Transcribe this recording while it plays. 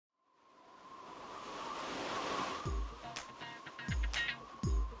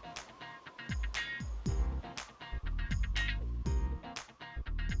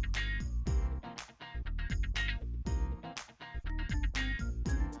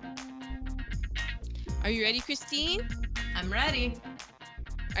Are you ready, Christine? I'm ready.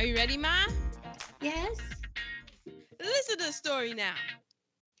 Are you ready, Ma? Yes. Listen to the story now.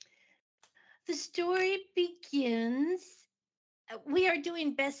 The story begins. We are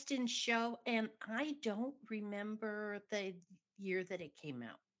doing Best in Show, and I don't remember the year that it came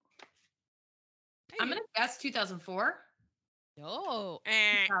out. I'm going to guess 2004. No.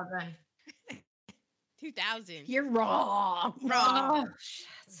 2000. 2000. You're wrong. Oh, shit.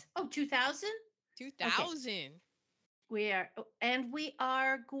 Oh, 2000? 2000. We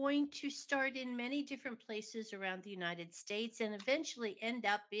are going to start in many different places around the United States and eventually end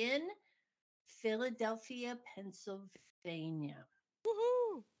up in Philadelphia, Pennsylvania.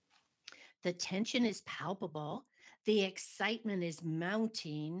 Woohoo. The tension is palpable, the excitement is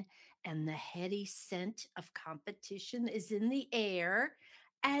mounting, and the heady scent of competition is in the air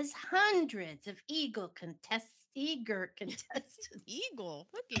as hundreds of eager contestants. Eagle.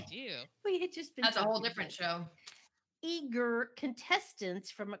 Look at you. We had just been That's a whole talking different about show. Eager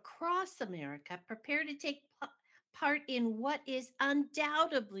contestants from across America prepare to take part in what is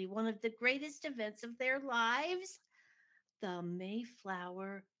undoubtedly one of the greatest events of their lives, the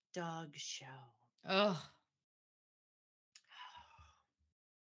Mayflower Dog Show. Ugh.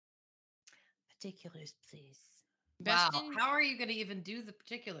 Particulars, please. Best Wow. in- How are you going to even do the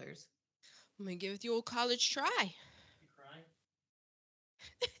particulars? I'm going to give it the old college try. You crying?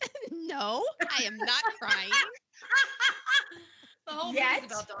 No, I am not crying. The whole Yet.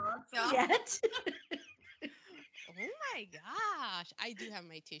 movie's about dogs. Yeah. Yet. Oh my gosh. I do have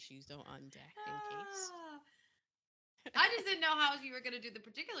my tissues though on deck in case. Ah. I just didn't know how you were going to do the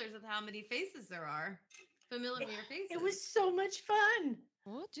particulars of how many faces there are. Familiar faces. It was so much fun.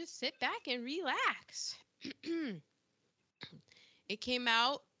 Well, just sit back and relax. It came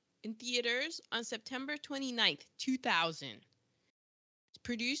out in theaters on September 29th, 2000. It's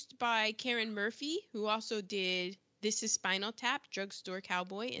produced by Karen Murphy, who also did This Is Spinal Tap, Drugstore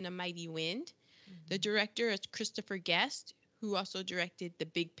Cowboy, and A Mighty Wind. The director is Christopher Guest, who also directed The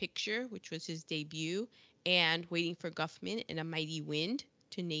Big Picture, which was his debut, and Waiting for Guffman and A Mighty Wind,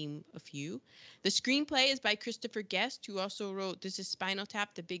 to name a few. The screenplay is by Christopher Guest, who also wrote This Is Spinal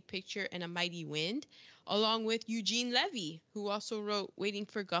Tap, The Big Picture, and A Mighty Wind, along with Eugene Levy, who also wrote Waiting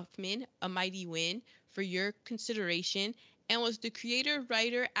for Guffman, A Mighty Wind, For Your Consideration, and was the creator,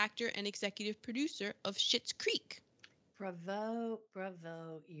 writer, actor, and executive producer of Schitt's Creek. Bravo,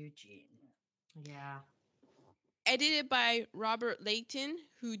 Eugene. Yeah. Edited by Robert Layton,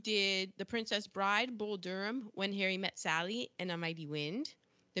 who did The Princess Bride, Bull Durham, When Harry Met Sally, and A Mighty Wind.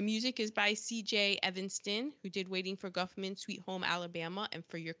 The music is by C.J. Evanston, who did Waiting for Guffman, Sweet Home Alabama, and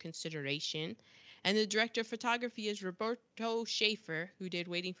For Your Consideration. And the director of photography is Roberto Schaefer, who did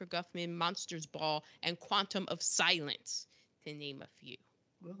Waiting for Guffman, Monsters Ball, and Quantum of Silence, to name a few.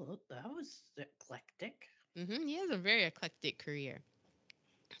 Well, that was eclectic. He has a very eclectic career.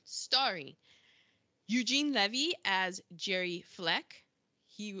 Starring Eugene Levy as Jerry Fleck.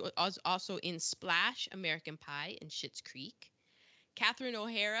 He was also in Splash, American Pie, and Schitt's Creek. Catherine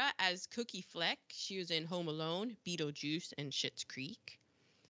O'Hara as Cookie Fleck. She was in Home Alone, Beetlejuice, and Schitt's Creek.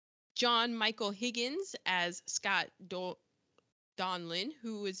 John Michael Higgins as Scott Donlin,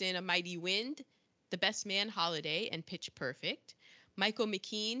 who was in A Mighty Wind, The Best Man Holiday, and Pitch Perfect. Michael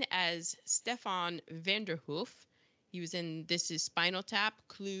McKean as Stefan Vanderhoof. He was in This Is Spinal Tap,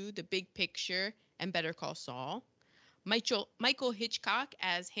 Clue, The Big Picture, and Better Call Saul. Michael Hitchcock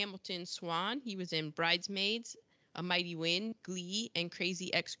as Hamilton Swan. He was in Bridesmaids, A Mighty Wind, Glee, and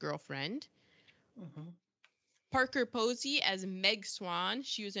Crazy Ex-Girlfriend. Parker Posey as Meg Swan.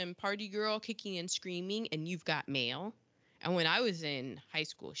 She was in Party Girl, Kicking and Screaming, and You've Got Mail. And when I was in high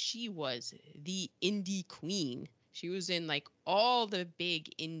school, she was the indie queen. She was in like all the big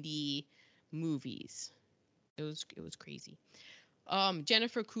indie movies. It was crazy.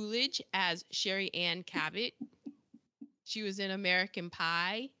 Jennifer Coolidge as Sherry Ann Cabot. She was in American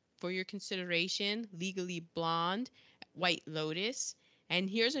Pie, For Your Consideration, Legally Blonde, White Lotus. And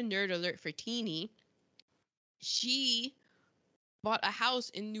here's a nerd alert for Teeny. She bought a house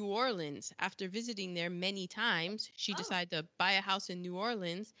in New Orleans. After visiting there many times, she decided to buy a house in New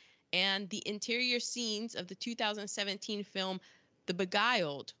Orleans. And the interior scenes of the 2017 film The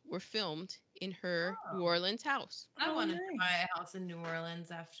Beguiled were filmed in her New Orleans house. I wanted to nice. buy a house in New Orleans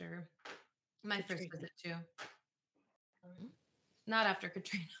after my first Katrina. visit too. Not after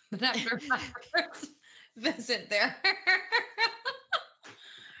Katrina, but after my first visit there.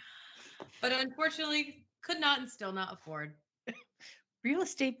 But unfortunately, could not and still not afford. Real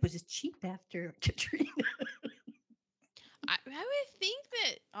estate was cheap after Katrina. I would think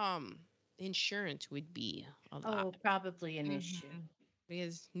that insurance would be a lot. Oh, probably an issue.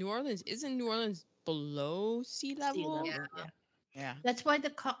 Because New Orleans below sea level. Yeah. Yeah. That's why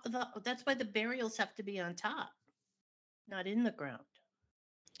that's why the burials have to be on top, not in the ground.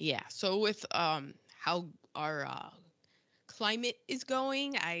 Yeah. So with how our climate is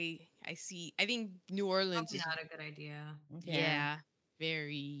going, I see. I think New Orleans Probably is, not a good idea. yeah,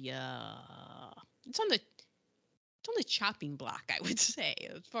 very it's on the chopping block, I would say,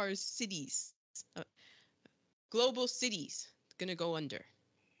 as far as cities, global cities gonna go under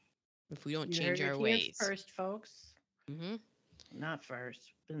if we don't You change heard our it here ways. first, folks. Hmm. Not first.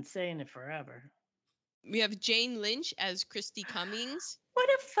 Been saying it forever. We have Jane Lynch as Christy Cummings. What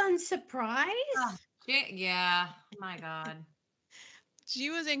a fun surprise! Oh, yeah. My God. She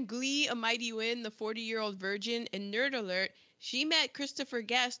was in Glee, A Mighty Wind, The 40-Year-Old Virgin, and Nerd Alert. She met Christopher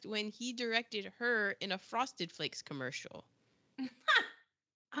Guest when he directed her in a Frosted Flakes commercial.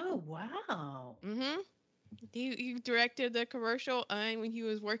 Oh wow! Mm-hmm. He directed the commercial, and when he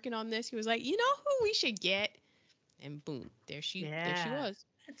was working on this, he was like, "You know who we should get?" And boom, there she Yeah, was.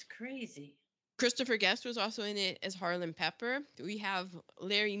 that's crazy. Christopher Guest was also in it as Harlan Pepper. We have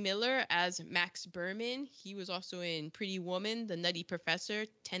Larry Miller as Max Berman. He was also in Pretty Woman, The Nutty Professor,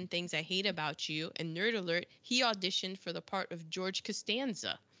 10 Things I Hate About You, and Nerd Alert. He auditioned for the part of George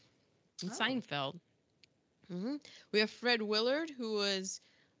Costanza in Seinfeld. Mm-hmm. We have Fred Willard, who was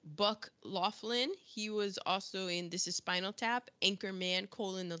Buck Laughlin. He was also in This Is Spinal Tap, Anchorman,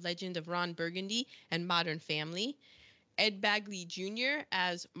 The Legend of Ron Burgundy, and Modern Family. Ed Begley Jr.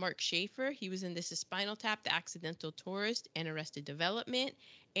 as Mark Schaefer. He was in This Is Spinal Tap, The Accidental Tourist, and Arrested Development.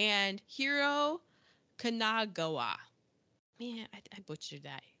 And Hiro Kanagawa. Man, I butchered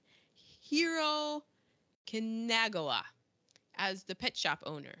that. Hiro Kanagawa as the pet shop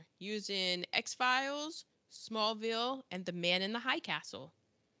owner. He was in X-Files, Smallville, and The Man in the High Castle.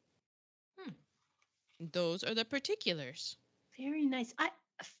 Those are the particulars. Very nice.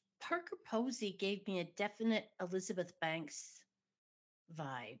 Parker Posey gave me a definite Elizabeth Banks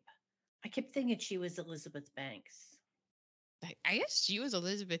vibe. I kept thinking she was Elizabeth Banks. I guess she was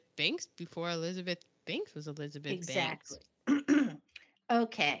Elizabeth Banks before Elizabeth Banks was Elizabeth Banks. Exactly.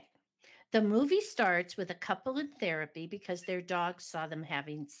 Okay. The movie starts with a couple in therapy because their dog saw them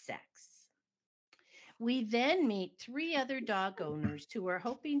having sex. We then meet three other dog owners who are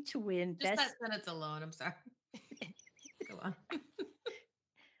hoping to win Just best. that sentence alone. I'm sorry. Go on.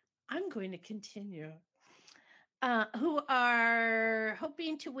 I'm going to continue. Who are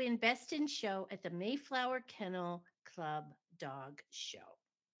hoping to win Best in Show at the Mayflower Kennel Club Dog Show.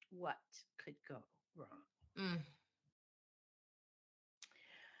 What could go wrong?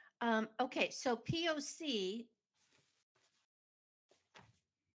 Okay, so POC.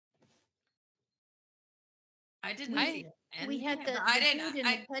 I didn't see it. We had the dude in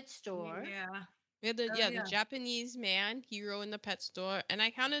the pet store. Yeah. We had the Japanese man, Hiro, in the pet store, and I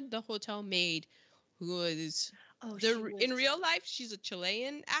counted the hotel maid, who was in real life she's a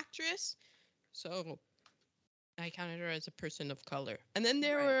Chilean actress, so I counted her as a person of color. And then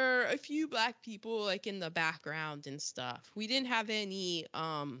there were a few black people like in the background and stuff. We didn't have any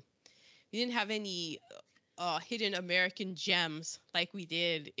hidden American gems like we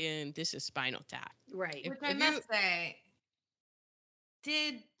did in This Is Spinal Tap. Right. Which I must say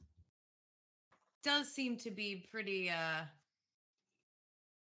does seem to be pretty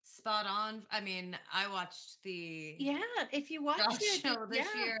spot on. I mean, I watched the if you watch it show this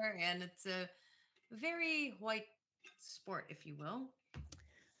year, and it's a very white sport, if you will.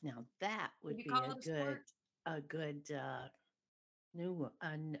 Now that would be a good new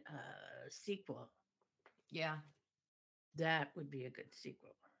sequel. Yeah, that would be a good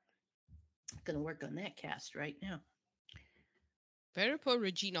sequel. Going to work on that cast right now. Better put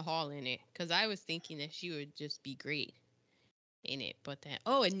Regina Hall in it, because I was thinking that she would just be great in it. But then,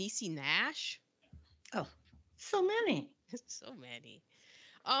 and Niecy Nash. Oh, so many. So many.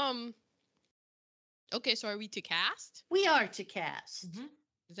 Okay, so are we to cast? We are to cast. Mm-hmm.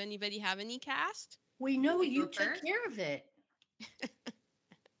 Does anybody have any cast? We know you took care of it.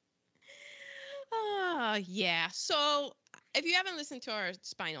 Yeah. So if you haven't listened to our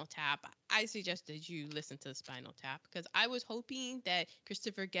Spinal Tap, I suggest that you listen to the Spinal Tap, because I was hoping that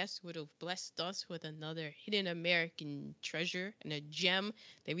Christopher Guest would have blessed us with another hidden American treasure and a gem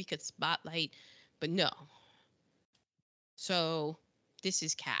that we could spotlight, but no. So this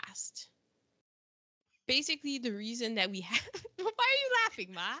is cast. Basically, the reason that we have... Why are you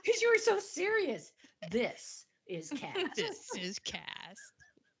laughing, Ma? Because you were so serious. This is cast. This is cast.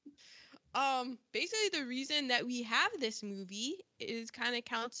 Basically the reason that we have this movie is kind of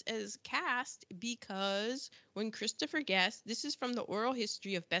counts as cast because when Christopher Guest, this is from the oral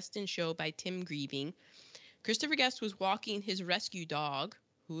history of Best in Show by Tim Grieving, Christopher Guest was walking his rescue dog,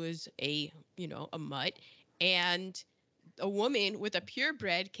 who is a mutt, and a woman with a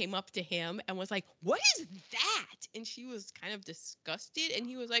purebred came up to him and was like, "What is that?" And she was kind of disgusted, and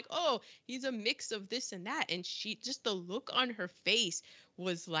he was like, "Oh, he's a mix of this and that." And she, just the look on her face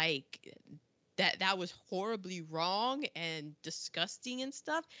was like that was horribly wrong and disgusting and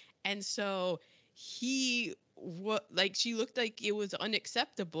stuff. And so she looked like it was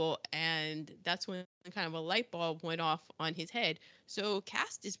unacceptable, and that's when kind of a light bulb went off on his head. So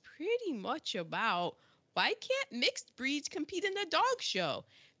Cast is pretty much about, why can't mixed breeds compete in the dog show?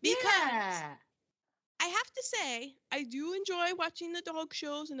 Because Yeah. I have to say, I do enjoy watching the dog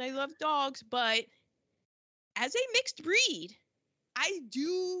shows and I love dogs, but as a mixed breed, I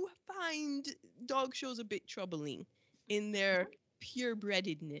do find dog shows a bit troubling in their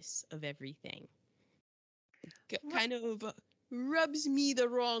purebredness of everything. Kind of rubs me the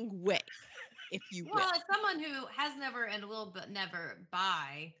wrong way, if you will. Well, as someone who has never and will but never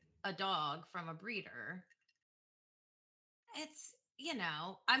buy a dog from a breeder, it's,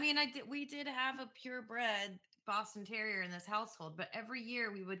 I mean, we did have a purebred Boston Terrier in this household, but every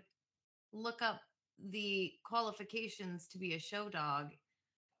year we would look up the qualifications to be a show dog,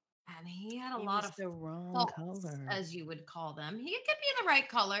 and he had a It lot was of the wrong faults, color. as you would call them. He could be the right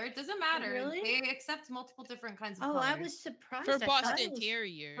color. It doesn't matter. Really? They accept multiple different kinds of Oh, colors. I was surprised. For I thought Boston it was-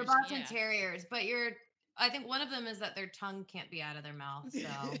 Terriers. For Boston yeah. Terriers, but I think one of them is that their tongue can't be out of their mouth.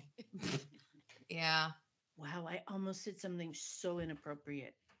 So, yeah. Wow, I almost said something so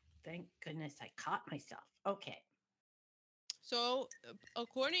inappropriate. Thank goodness I caught myself. Okay. So,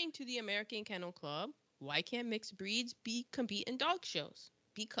 according to the American Kennel Club, why can't mixed breeds compete in dog shows?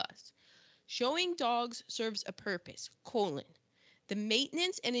 Because showing dogs serves a purpose, the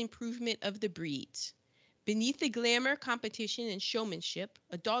maintenance and improvement of the breeds. Beneath the glamour, competition, and showmanship,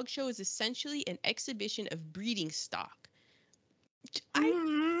 a dog show is essentially an exhibition of breeding stock. I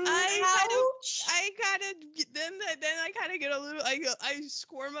kind of get a little, I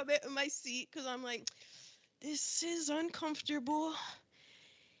squirm a bit in my seat because I'm like, this is uncomfortable.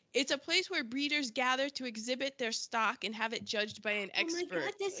 It's a place where breeders gather to exhibit their stock and have it judged by an expert. Oh my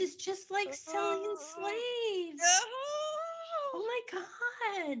God, this is just like selling slaves. Oh my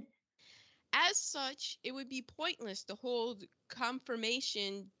God. As such, it would be pointless to hold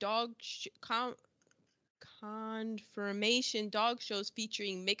confirmation dog shows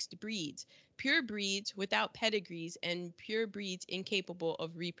featuring mixed breeds, pure breeds without pedigrees, and pure breeds incapable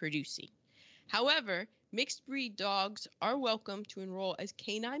of reproducing. However, mixed breed dogs are welcome to enroll as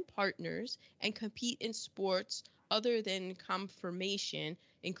canine partners and compete in sports other than conformation,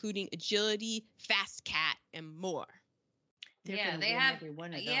 including agility, fast cat, and more. They're Yeah, gonna they win have. every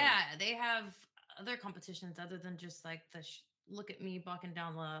one of those. Yeah, they have other competitions other than just like the look at me walking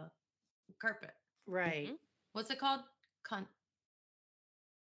down the carpet. Right. Mhm. What's it called?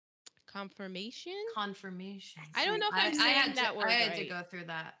 Confirmation? Confirmation. I don't know if I'm saying that word I had to right. go through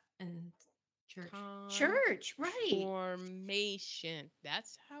that in church. Church, right. Formation.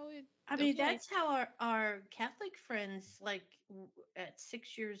 That's how it. I mean, okay. that's how our Catholic friends, like at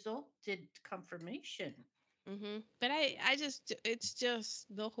 6 years old, did confirmation. But it's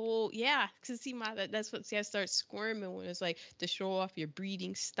just the whole, yeah. Cause see, that's what, I start squirming when it's like to show off your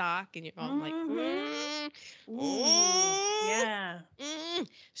breeding stock, and you're all like, yeah.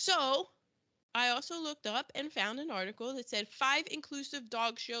 So, I also looked up and found an article that said 5 inclusive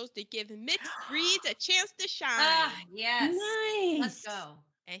dog shows that give mixed breeds a chance to shine. Ah, yes. Nice. Let's go.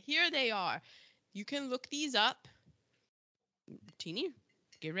 And here they are. You can look these up. Teeny,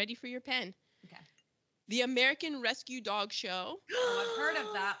 get ready for your pen. Okay. The American Rescue Dog Show. Oh, I've heard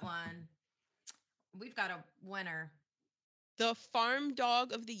of that one. We've got a winner. The Farm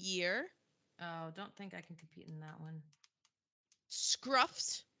Dog of the Year. Oh, don't think I can compete in that one.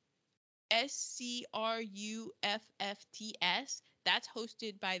 Scruffs. SCRUFFTS. That's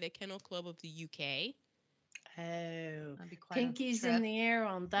hosted by the Kennel Club of the UK. Oh, That'd be quite pinkies in the air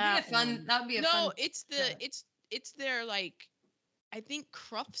on that. That would be a fun. No, it's their, like, I think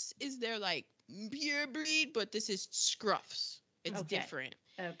Cruffs is their, like, pure breed, but this is Scruffs. It's different.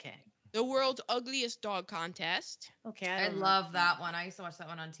 Okay. The World's Ugliest Dog Contest. Okay. I love that one. I used to watch that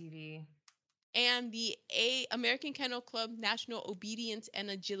one on TV. And the American Kennel Club National Obedience and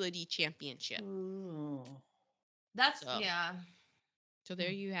Agility Championship. Ooh. That's, yeah. So there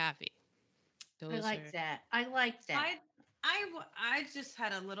you have it. I like that. I just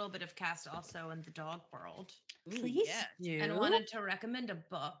had a little bit of cast also in the dog world. Please do. And wanted to recommend a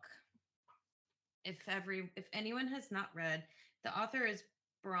book. If anyone has not read, the author is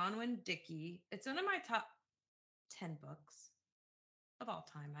Bronwyn Dickey. It's one of my top 10 books of all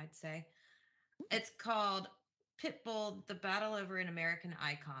time, I'd say. It's called Pitbull, The Battle Over an American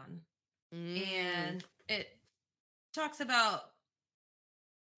Icon. Mm. And it talks about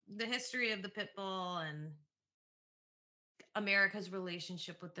the history of the pit bull and America's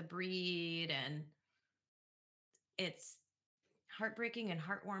relationship with the breed, and it's heartbreaking and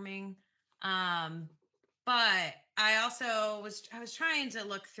heartwarming. But I was trying to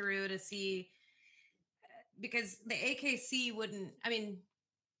look through to see, because the AKC wouldn't, I mean,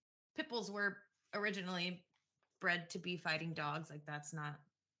 pit bulls were originally bred to be fighting dogs. Like, that's not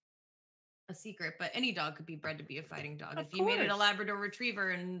a secret, but any dog could be bred to be a fighting dog. Of If you made it a course. Labrador Retriever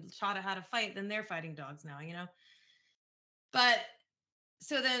and taught it how to fight, then they're fighting dogs now, you know? But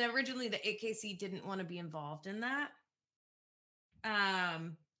so then originally the AKC didn't want to be involved in that.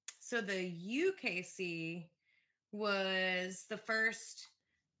 So the UKC was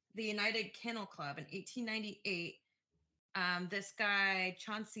the United Kennel Club in 1898. This guy,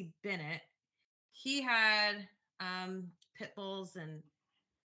 Chauncey Bennett, he had pit bulls, and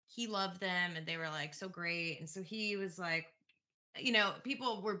he loved them, and they were like so great. And so he was like, you know,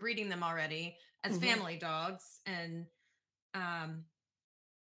 people were breeding them already as family dogs. And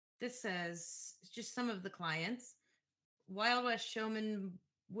this says just some of the clients: Wild West showman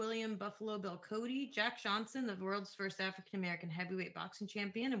William Buffalo Bill Cody, Jack Johnson, the world's first African American heavyweight boxing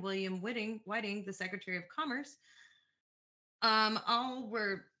champion, and William Whiting, the Secretary of Commerce. All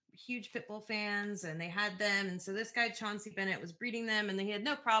were huge pit bull fans, and they had them. And so this guy Chauncey Bennett was breeding them, and he had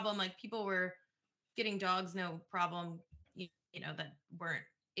no problem. Like, people were getting dogs, no problem, you know, that weren't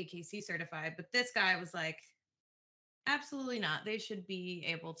AKC certified. But this guy was like, absolutely not. They should be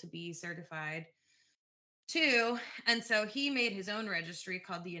able to be certified too. And so he made his own registry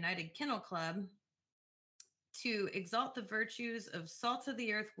called the United Kennel Club to exalt the virtues of salt of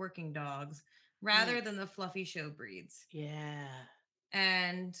the earth working dogs rather than the fluffy show breeds. Yeah.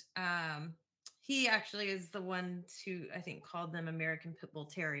 And he actually is the one who, I think, called them American Pit Bull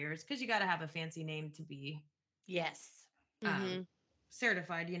Terriers, because you got to have a fancy name to be Yes.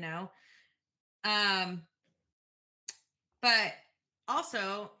 certified, you know. But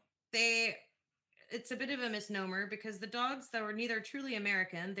also, it's a bit of a misnomer, because the dogs that were neither truly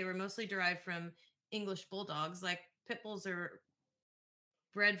American, they were mostly derived from English bulldogs. Like, pit bulls are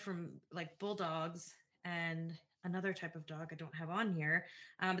bred from like bulldogs and another type of dog I don't have on here,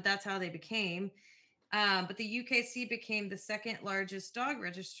 but that's how they became. But the UKC became the second largest dog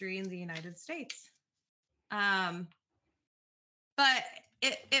registry in the United States. But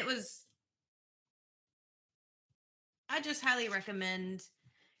it was, I just highly recommend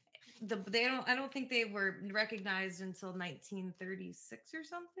I don't think they were recognized until 1936 or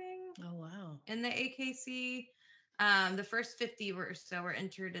something. Oh, wow. In the AKC. The first 50 were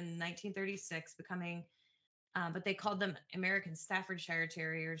entered in 1936, becoming, but they called them American Staffordshire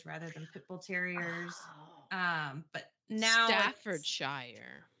Terriers rather than Pit Bull Terriers. Oh. But now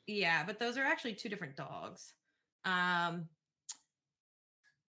Staffordshire. Yeah, but those are actually two different dogs.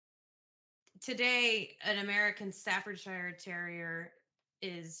 Today, an American Staffordshire Terrier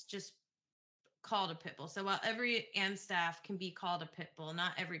is just called a pit bull. So while every Amstaff can be called a pit bull,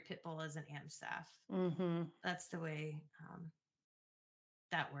 not every pit bull is an Amstaff. That's the way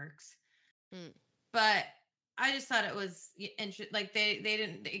that works. But I just thought it was interesting. Like, the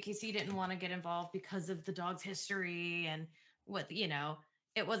AKC didn't want to get involved because of the dog's history and what, you know,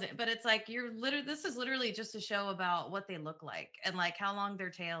 it wasn't. But it's like, this is literally just a show about what they look like, and like how long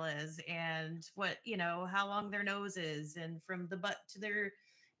their tail is, and what, you know, how long their nose is, and from the butt to their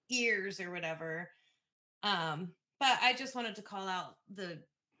ears or whatever. But I just wanted to call out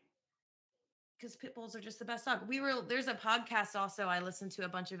because pit bulls are just the best dog. There's a podcast also. I listened to a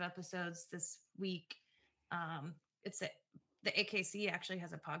bunch of episodes this week. The AKC actually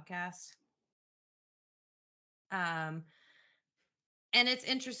has a podcast. And it's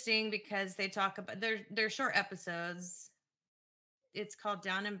interesting because they talk about, they're short episodes. It's called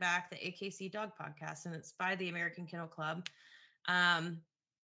Down and Back, the AKC Dog Podcast, and it's by the American Kennel Club.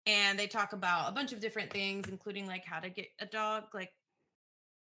 And they talk about a bunch of different things, including like how to get a dog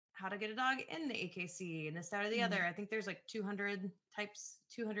in the AKC and this, that, or the other. I think there's like 200 types,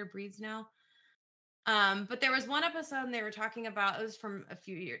 200 breeds now. But there was one episode, and they were talking about, it was from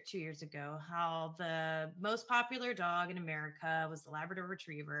 2 years ago, how the most popular dog in America was the Labrador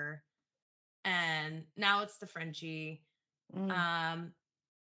Retriever, and now it's the Frenchie. But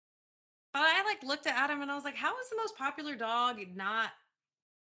I like looked at Adam and I was like, how is the most popular dog not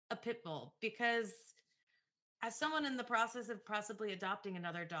a pit bull? Because as someone in the process of possibly adopting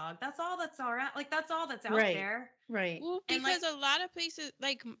another dog, that's all that's all right. Like, that's all that's out there. Right. Well, because a lot of places,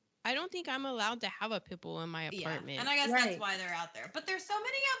 like, I don't think I'm allowed to have a pit bull in my apartment. Yeah, and I guess that's why they're out there. But there's so many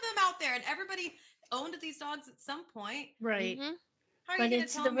of them out there, and everybody, owned these dogs at some point. Right. Mm-hmm. How are But you going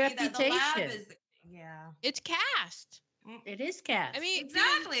it's to tell the me that the lab reputation. is? Yeah. It's cast. It is cast. I mean,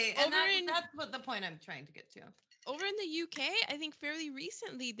 Exactly, and over that's what the point I'm trying to get to. over in the UK, I think fairly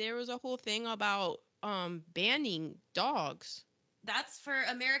recently there was a whole thing about banning dogs. That's for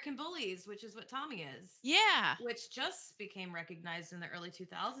American Bullies, which is what Tommy is. Yeah. Which just became recognized in the early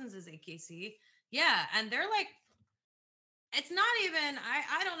 2000s as AKC. Yeah, and they're like, it's not even,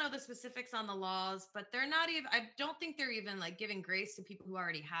 I don't know the specifics on the laws, but they're not even, I don't think they're even like giving grace to people who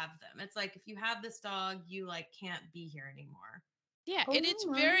already have them. It's like, if you have this dog, you like can't be here anymore. Yeah, Oh and it's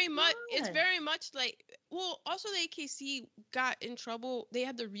my God. very much like, well, also the AKC got in trouble. They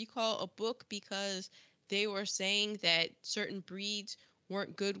had to recall a book because they were saying that certain breeds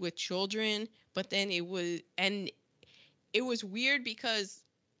weren't good with children, but then it was weird because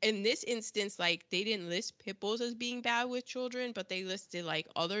in this instance, like, they didn't list pit bulls as being bad with children, but they listed like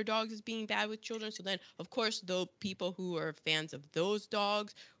other dogs as being bad with children. So then, of course, the people who are fans of those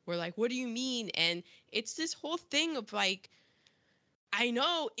dogs were like, what do you mean? And it's this whole thing of like, I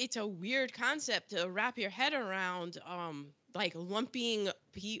know it's a weird concept to wrap your head around, like lumping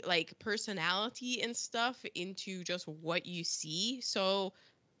like personality and stuff into just what you see. So,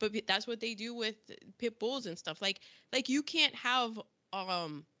 but that's what they do with pit bulls and stuff. Like you can't have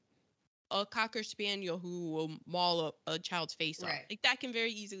a cocker spaniel who will maul a child's face off. Right. Like that can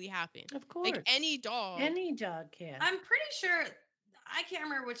very easily happen. Of course. Like any dog. Any dog can. I'm pretty sure, I can't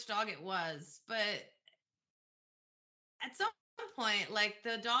remember which dog it was, but at some point, like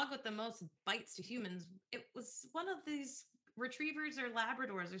the dog with the most bites to humans, it was one of these retrievers or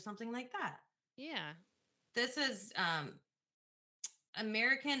Labradors or something like that. Yeah. This is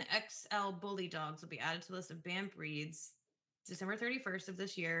American XL Bully dogs will be added to the list of banned breeds December 31st of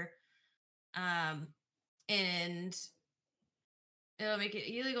this year. And it'll make it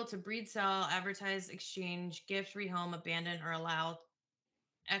illegal to breed, sell, advertise, exchange, gift, rehome, abandon, or allow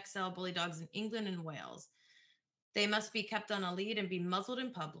XL Bully dogs in England and Wales. They must be kept on a lead and be muzzled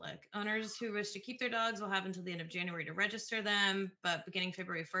in public. Owners who wish to keep their dogs will have until the end of January to register them, but beginning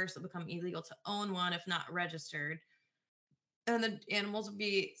February 1st, it'll become illegal to own one if not registered. And the animals will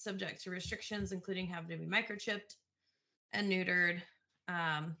be subject to restrictions, including having to be microchipped and neutered.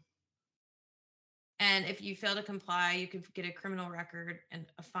 And if you fail to comply, you could get a criminal record and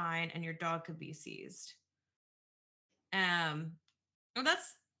a fine, and your dog could be seized. Well,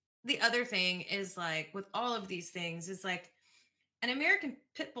 that's the other thing is like with all of these things is like an American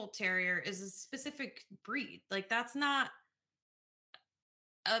Pit Bull Terrier is a specific breed. Like that's not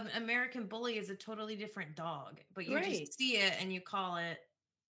an American Bully is a totally different dog, but you Right. just see it and you call it,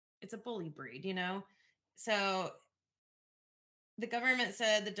 it's a bully breed, you know? So the government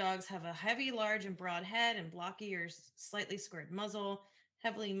said the dogs have a heavy, large, and broad head and blocky or slightly squared muzzle,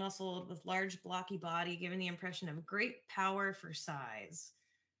 heavily muscled with large, blocky body, giving the impression of great power for size.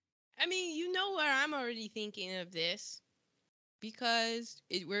 I mean, you know where I'm already thinking of this because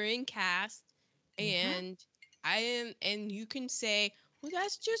we're in cast and and you can say, well,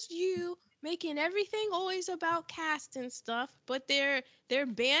 that's just you making everything always about cast and stuff, but they're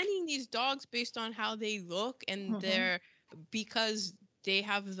banning these dogs based on how they look and they're because they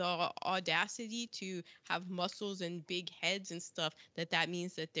have the audacity to have muscles and big heads and stuff that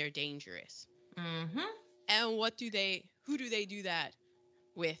means that they're dangerous. And who do they do that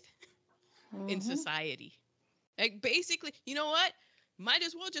with in society? Like basically, you know what? Might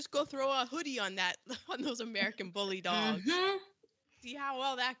as well just go throw a hoodie on those American Bully dogs. See how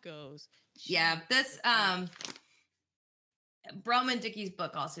well that goes. Yeah, this Broman Dickey's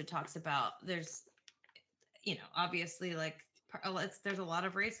book also talks about there's, you know, obviously like there's a lot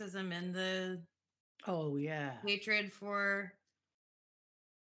of racism in the hatred for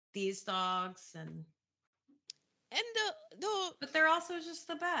these dogs and but they're also just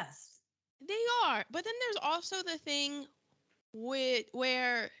the best. They are, but then there's also the thing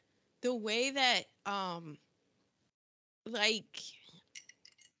where the way that like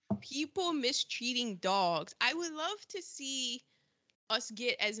people mistreating dogs. I would love to see us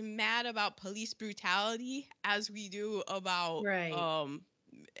get as mad about police brutality as we do about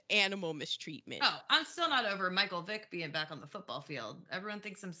animal mistreatment. Oh, I'm still not over Michael Vick being back on the football field. Everyone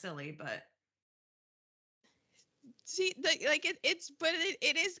thinks I'm silly, but see, like it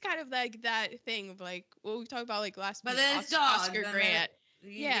is kind of like that thing of like what we talked about like last week. But then it's Oscar dogs, Grant.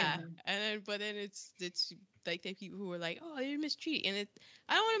 Yeah. And then it's like the people who are like, oh, they mistreat, and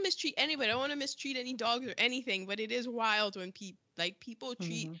I don't want to mistreat anybody. I don't want to mistreat any dogs or anything, but it is wild when people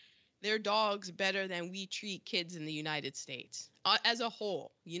treat their dogs better than we treat kids in the United States as a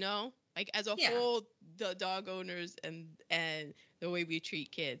whole. You know, like as a whole, the dog owners and the way we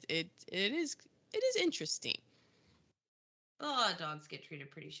treat kids, it is it is interesting. A lot of dogs get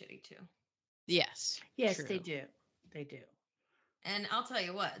treated pretty shitty too. Yes. Yes, true. they do. They do. And I'll tell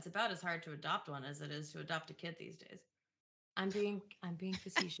you what, it's about as hard to adopt one as it is to adopt a kid these days. I'm being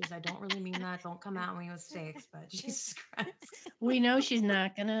facetious. I don't really mean that. Don't come at me with mistakes, but Jesus Christ. We know she's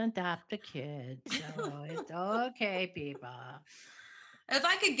not going to adopt a kid. So it's okay, people. If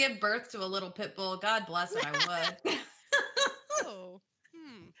I could give birth to a little pit bull, God bless it, I would. Oh.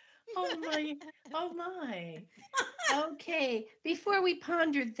 Oh my. Oh my. Okay. Before we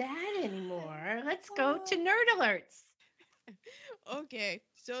ponder that anymore, let's go to Nerd Alerts. Okay.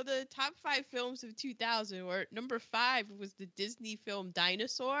 So the top 5 films of 2000 were number 5 was the Disney film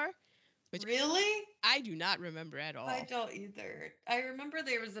Dinosaur, which Really? I do not remember at all. I don't either. I remember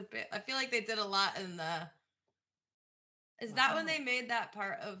there was a bit, I feel like they did a lot in the, is that when Wow. they made that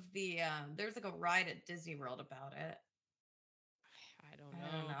part of the, there's like a ride at Disney World about it. I don't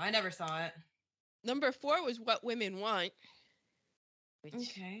I don't know. know. I never saw it. Number 4 was What Women Want. Which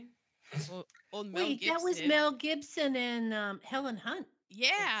Okay. old Mel Wait, Gibson. that was Mel Gibson and Helen Hunt.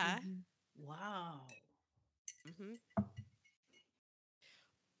 Yeah. Wow. hmm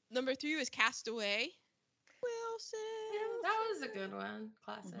Number 3 was Castaway. Wilson. That was a good one.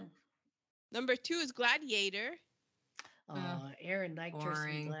 Classic. Mhm. Number 2 is Gladiator. Aaron liked her some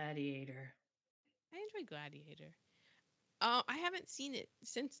boring. Gladiator. I enjoyed Gladiator. I haven't seen it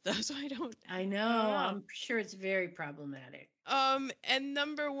since though, so I don't. I know. I'm sure it's very problematic. And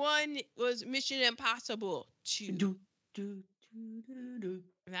number 1 was Mission Impossible 2. Do, do, do, do, do.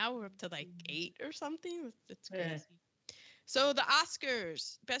 Now we're up to like 8 or something. That's Yeah. crazy. So the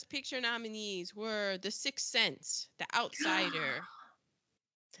Oscars Best Picture nominees were The Sixth Sense, The Outsider.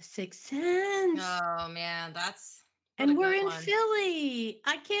 The Sixth Sense. Oh man, that's And what a we're good in one. Philly.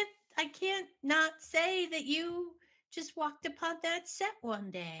 I can't not say that you just walked upon that set one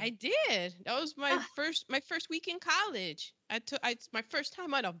day. I did. That was my first week in college. It's my first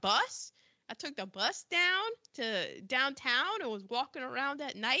time on a bus. I took the bus down to downtown and was walking around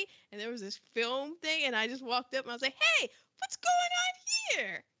at night, and there was this film thing, and I just walked up and I was like, "Hey, what's going on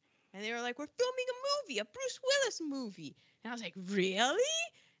here?" And they were like, "We're filming a movie, a Bruce Willis movie." And I was like, "Really?"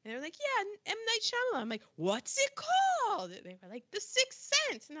 And they were like, "Yeah, M. Night Shyamalan." I'm like, "What's it called?" And they were like, "The Sixth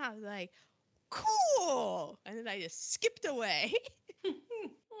Sense." And I was like, "Cool." And then I just skipped away.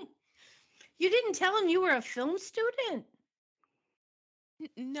 You didn't tell him you were a film student?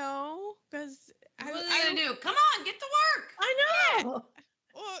 No, because What are they gonna do? Come on, get to work. I know.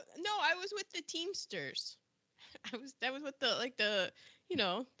 Well, no, I was with the Teamsters. That was with the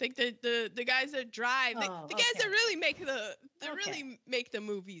the guys that drive, the guys that really make really make the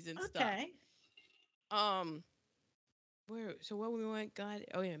movies and stuff. Okay. What we went? God,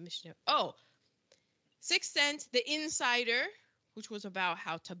 oh yeah, Mission. Oh, Sixth Sense, The Insider, which was about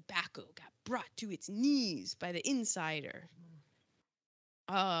how tobacco got brought to its knees by the insider.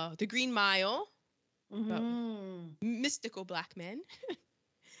 The Green Mile, about mystical black men,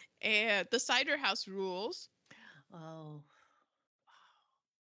 and The Cider House Rules. Oh.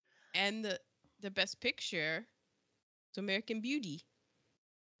 And the Best Picture is American Beauty.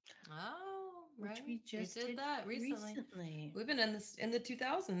 Oh, Which right. we just did that recently. We've been in the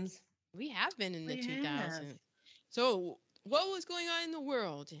 2000s. We have been in the We 2000s. have. So what was going on in the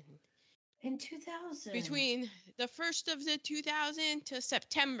world In 2000. between the 1st of the 2000 to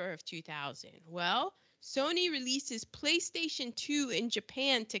September of 2000? Well, Sony releases PlayStation 2 in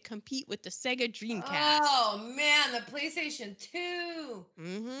Japan to compete with the Sega Dreamcast. Oh man, the PlayStation 2.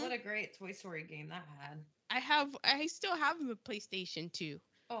 Mm-hmm. What a great Toy Story game that had. I still have a PlayStation 2.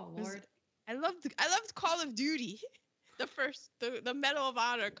 Oh Lord. I loved Call of Duty. The Medal of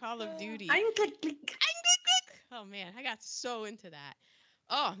Honor Call of Duty. Oh man, I got so into that.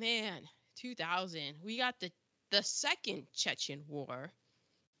 Oh man, 2000. We got the second Chechen War,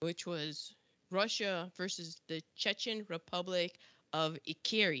 which was Russia versus the Chechen Republic of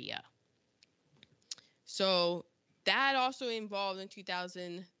Ikaria. So that also involved in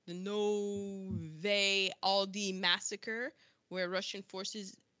 2000 the Nove Aldi massacre, where Russian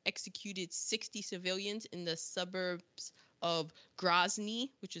forces executed 60 civilians in the suburbs of Grozny,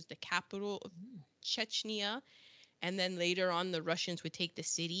 which is the capital of Chechnya. And then later on, the Russians would take the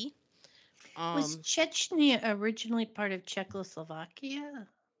city. Was Chechnya originally part of Czechoslovakia?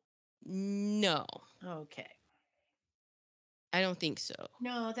 No. Okay. I don't think so.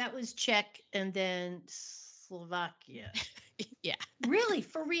 No, that was Czech and then Slovakia. Yeah. Really?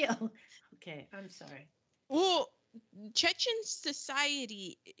 For real? Okay, I'm sorry. Well, Chechen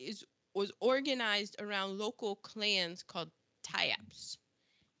society was organized around local clans called Tyaps.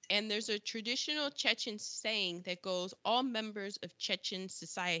 And there's a traditional Chechen saying that goes, all members of Chechen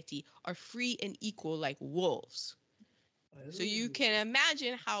society are free and equal like wolves. So you can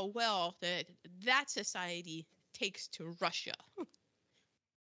imagine how well that society takes to Russia.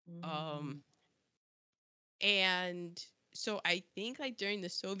 And so I think like during the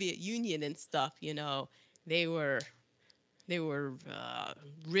Soviet Union and stuff, you know, they were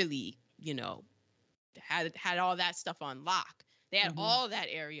really, you know, had all that stuff on lock. They had all that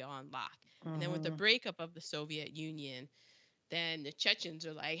area on lock. And then with the breakup of the Soviet Union, then the Chechens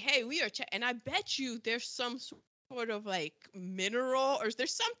are like, hey, we are and I bet you there's some sort of like mineral or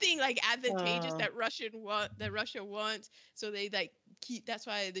there's something like advantageous that Russia wants. So they like that's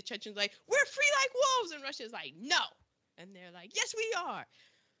why the Chechens like, we're free like wolves, and Russia's like, no. And they're like, yes, we are.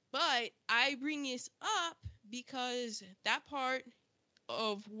 But I bring this up because that part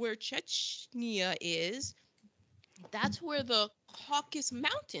of where Chechnya is, that's where the Caucasus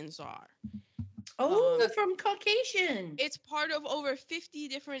Mountains are. Oh, from Caucasian. It's part of over 50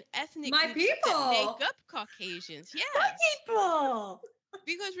 different ethnic My groups people that make up Caucasians. Yes. My people.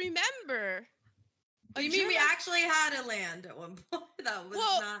 Because remember, you mean we actually had a land at one point that was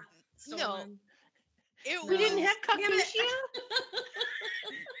not stolen? No. We didn't have Caucasia?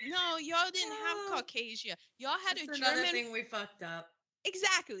 No, y'all didn't have Caucasia. Y'all had That's a another German thing we fucked up.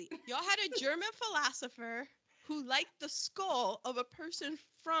 Exactly. Y'all had a German philosopher who liked the skull of a person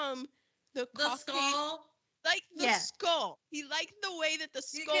from the skull? Like the skull. He liked the way that the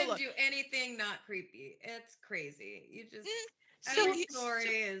skull You can do anything not creepy. It's crazy. You just any story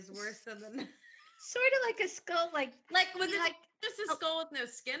is worse than the sort of like a skull, like just a skull with no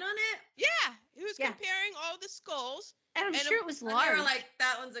skin on it. Yeah, he was comparing all the skulls. And I'm sure it was large. And they were like,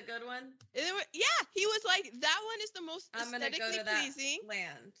 that one's a good one. He was like, that one is the most aesthetically go to pleasing. That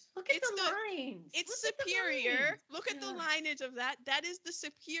land. Look at the lines. It's superior. Look at the lineage of that. That is the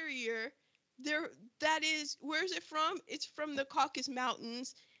superior. That is, where is it from? It's from the Caucasus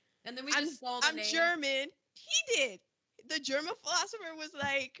Mountains. And then we just stole the name. I'm German. He did. The German philosopher was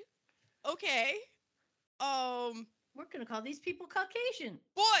like, okay, we're gonna call these people Caucasian.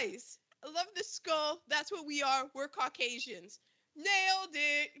 Boys, I love the skull. That's what we are. We're Caucasians. Nailed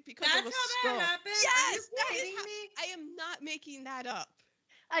it because of a skull. That's how that happened? Yes, that is how, I am not making that up.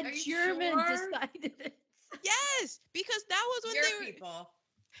 A German decided it. Yes, because that was when Your people.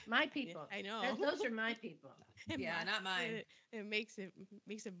 My people. I know. Those are my people. Not mine. It makes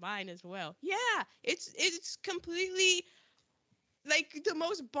it mine as well. Yeah, it's completely like the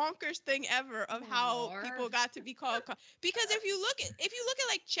most bonkers thing ever of how people got to be called. Because if you look at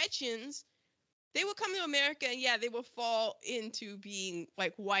like Chechens, they would come to America and they would fall into being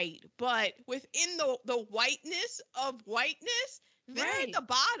like white, but within the whiteness of whiteness, they're at the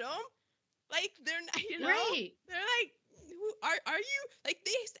bottom. Like they're not, you know, they're like, who are you? Like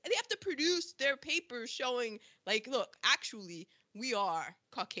they have to produce their papers showing like, look, actually we are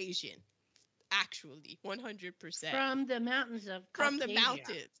Caucasian. Actually, 100%. From the mountains of Caucasia. From the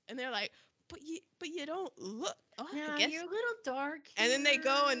mountains. And they're like, but you don't look. Oh, no, I guess. You're a little dark here. And then they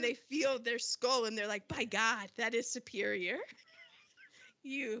go and they feel their skull and they're like, by God, that is superior.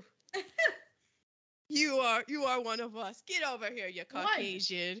 You are one of us. Get over here, you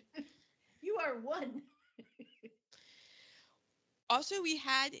Caucasian. You are one. Also, we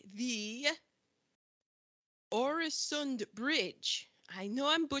had the Oresund Bridge. I know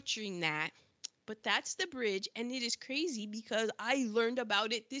I'm butchering that. But that's the bridge, and it is crazy because I learned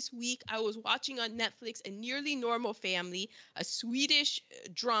about it this week. I was watching on Netflix A Nearly Normal Family, a Swedish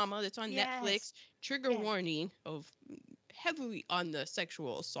drama that's on Netflix. Trigger warning of heavily on the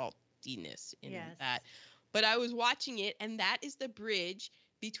sexual assaultiness in that. But I was watching it, and that is the bridge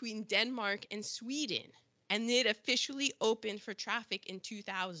between Denmark and Sweden. And it officially opened for traffic in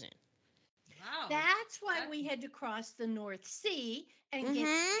 2000. Wow. That's why we had to cross the North Sea and get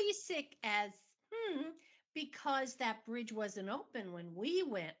seasick because that bridge wasn't open when we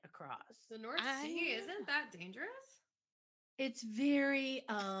went across. The North Sea, isn't that dangerous? It's very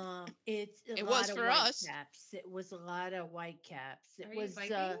it was for us. Caps. It was a lot of white caps. It was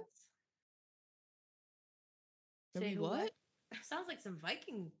Vikings? Say what? Sounds like some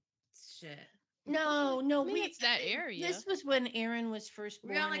Viking shit. No, I mean, it's that area. This was when Aaron was first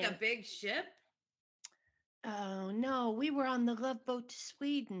born. Were you on like a big ship? Oh no, we were on the Love Boat to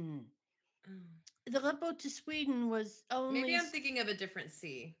Sweden. The Love Boat to Sweden was only. Maybe I'm thinking of a different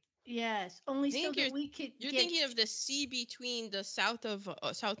sea. Yes, only so that we could. You're thinking of the sea between the south of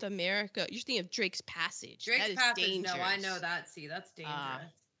South America. You're thinking of Drake's Passage. Drake's Passage. Dangerous. No, I know that sea. That's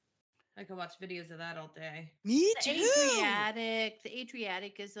dangerous. I could watch videos of that all day. Me too. The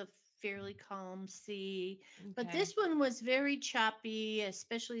Adriatic is a fairly calm sea. But Okay. this one was very choppy,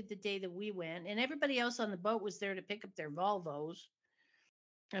 especially the day that we went. And everybody else on the boat was there to pick up their Volvos.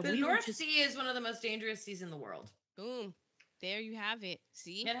 And The we were North just Sea is one of the most dangerous seas in the world. Boom. There you have it.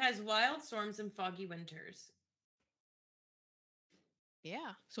 See? It has wild storms and foggy winters.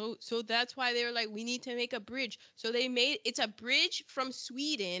 Yeah. So that's why they were like, we need to make a bridge. So it's a bridge from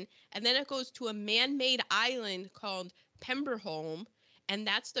Sweden, and then it goes to a man-made island called Pemberholm, and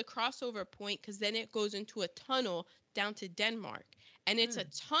that's the crossover point because then it goes into a tunnel down to Denmark. And it's a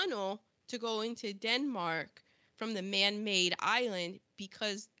tunnel to go into Denmark from the man-made island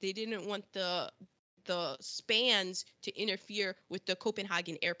because they didn't want the spans to interfere with the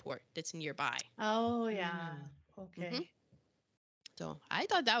Copenhagen airport that's nearby. Oh yeah. Okay. Mhm. So I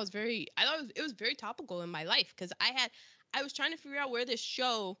thought it was very topical in my life because I was trying to figure out where this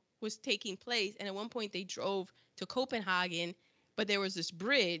show was taking place, and at one point they drove to Copenhagen, but there was this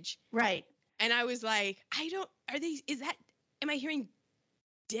bridge, Right. and I was like, am I hearing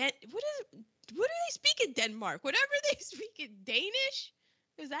what do they speak in Denmark? Whatever they speak in Danish,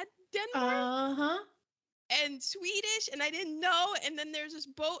 is that Denmark? Uh-huh. And Swedish, and I didn't know. And then there's this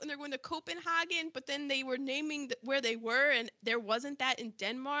boat, and they're going to Copenhagen, but then they were naming where they were, and there wasn't that in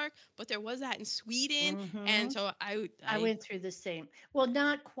Denmark, but there was that in Sweden. Mhm. And so I went through the same. Well,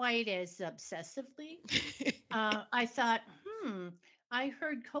 not quite as obsessively. I thought, I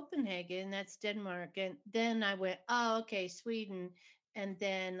heard Copenhagen, that's Denmark, and then I went, oh, okay, Sweden, and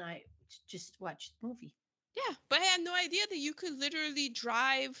then I just watched the movie. Yeah, but I had no idea that you could literally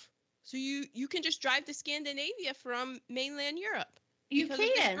drive. So you can just drive to Scandinavia from mainland Europe. You because of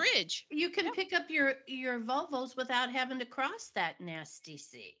this can. bridge. You can pick up your Volvos without having to cross that nasty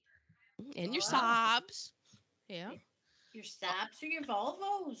sea. And your Wow. Saabs. Yeah. Your Saabs or your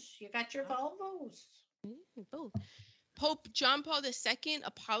Volvos. You got your Volvos. Both. Pope John Paul II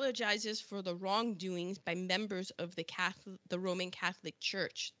apologizes for the wrongdoings by members of the Roman Catholic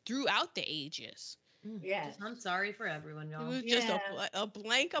Church throughout the ages. Yes. I'm sorry for everyone, It y'all. was just a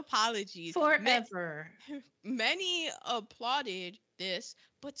blank apology. Forever. Many applauded this,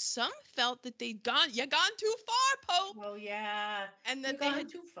 but some felt that you gone too far, Pope. Oh yeah. And that they had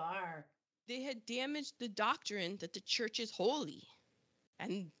too far. They had damaged the doctrine that the church is holy.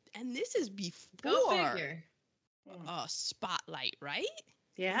 And this is before Go figure. A spotlight, right?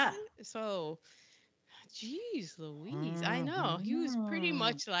 Yeah. So jeez Louise, I know. He was pretty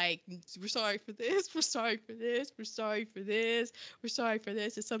much like, we're sorry for this, we're sorry for this, we're sorry for this, we're sorry for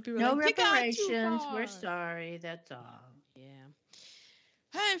this. And some people no are like, reparations, we're sorry, that's all. Yeah.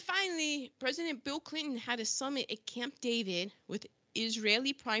 And finally, President Bill Clinton had a summit at Camp David with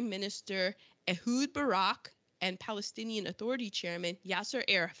Israeli Prime Minister Ehud Barak and Palestinian Authority Chairman Yasser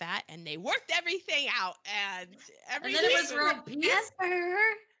Arafat, and they worked everything out. And then it was world peace.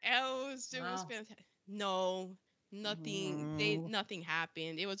 It was fantastic. No, nothing. Nothing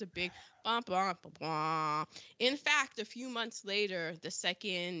happened. It was a big blah, blah, blah, blah. In fact, a few months later, the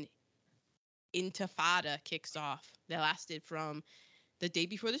second Intifada kicks off. That lasted from the day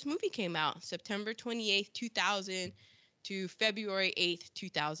before this movie came out, September 28th, 2000 to February 8th,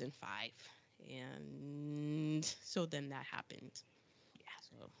 2005. And so then that happened. Yeah.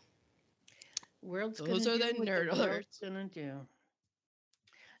 So those are the nerd alerts. Gonna do.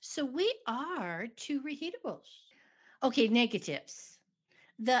 So we are to reheatables. Okay, negatives.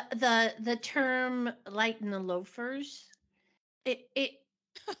 The term lighten the loafers. It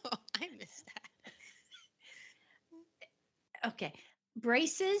I missed that. Okay.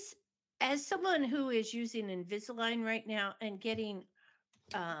 Braces, as someone who is using Invisalign right now and getting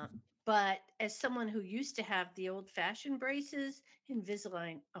but as someone who used to have the old-fashioned braces,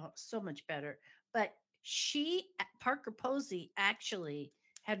 Invisalign, so much better. But Parker Posey, actually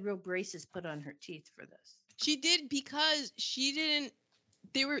had real braces put on her teeth for this. She did because she didn't.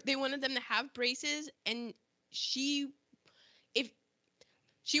 They wanted them to have braces, and she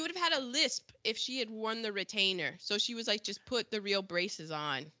would have had a lisp if she had worn the retainer. So she was like, just put the real braces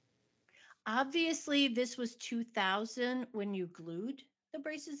on. Obviously, this was 2000 when you glued the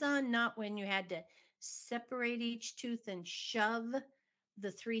braces on, not when you had to separate each tooth and shove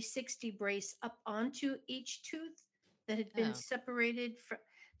the 360 brace up onto each tooth that had been separated from.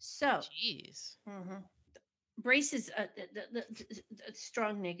 So, jeez. Braces, a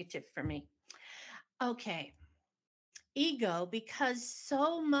strong negative for me. Okay. Ego, because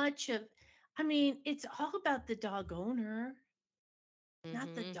so much of, it's all about the dog owner,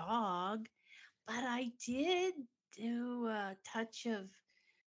 not the dog. But I did do a touch of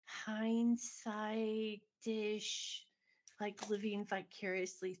hindsight-ish, like living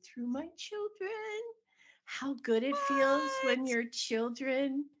vicariously through my children. How good it feels when your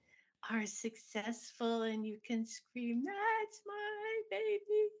children are successful and you can scream, "That's my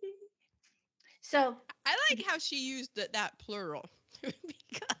baby." So, I like how she used that plural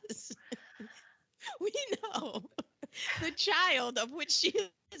because we know the child of which she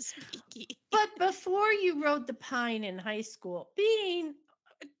is speaking. but before you rode the pine in high school, being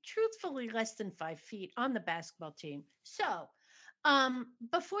truthfully less than 5 feet on the basketball team. So,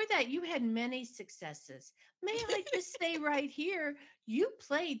 before that, you had many successes. May I just say right here, you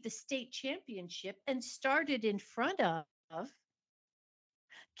played the state championship and started in front of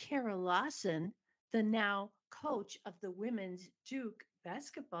Kara Lawson, the now coach of the women's Duke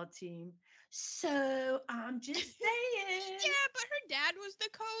basketball team. So I'm just saying. Yeah, but her dad was the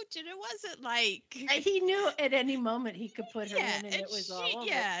coach, and it wasn't like He knew at any moment he could put her yeah, in and and it was she all over.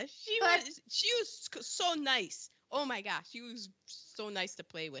 yeah But she was so nice. Oh my gosh, she was so nice to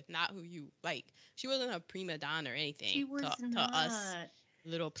play with. Not who you like. She wasn't a prima donna or anything. she was to us not.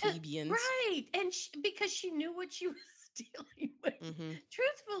 little plebeians. Right. And because she knew what she was dealing with, Mm-hmm.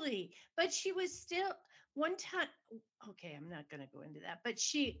 truthfully. But she was still one time. Okay, I'm not going to go into that. But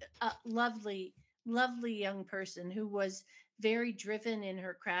she, a lovely, lovely young person who was very driven in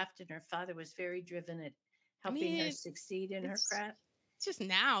her craft, and her father was very driven at I helping her mean, succeed in her it's craft. just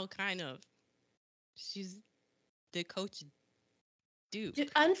now kind of she's the coach Duke.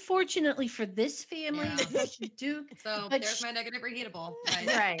 Unfortunately for this family, Yeah. the coach of Duke, So but there's she- my negative reheatable.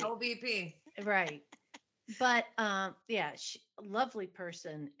 Right. LVP. right. But yeah, lovely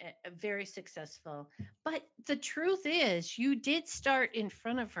person, very successful. But the truth is, you did start in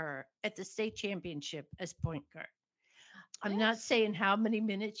front of her at the state championship as point guard. I'm not Yes. saying how many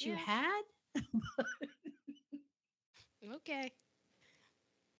minutes you Yeah. had. Okay.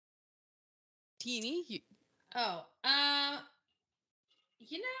 Teeny, Oh,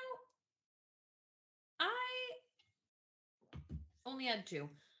 you know, I only had two.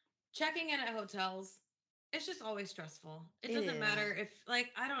 Checking in at hotels, it's just always stressful. It doesn't matter if,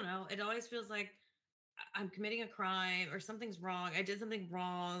 like, I don't know. It always feels like I'm committing a crime or something's wrong. I did something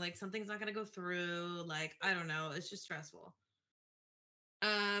wrong. Like something's not gonna go through. Like I don't know. It's just stressful.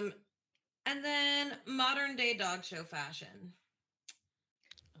 And then modern day dog show fashion.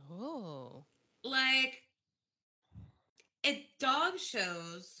 oh. Like dog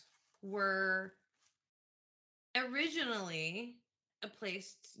shows were originally a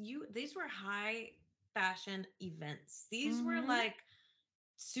place these were high fashion events. These were Mhm. like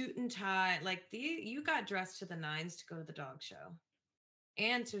suit and tie, like you got dressed to the nines to go to the dog show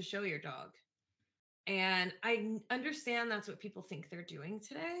and to show your dog. And I understand that's what people think they're doing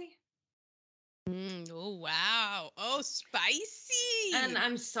today. Oh wow. Oh, spicy. And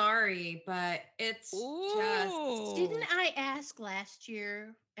I'm sorry, but it's just Didn't I ask last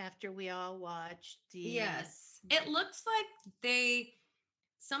year after we all watched the? yes. It looks like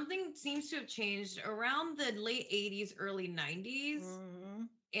something seems to have changed around the late 80s, early 90s. Mhm.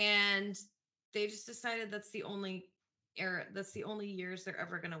 And they just decided that's the only years they're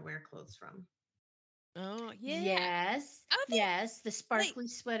ever going to wear clothes from. Oh yeah. Yes. I think Yes. The sparkly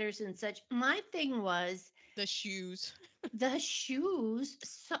sweaters and such. My thing was the shoes. the shoes,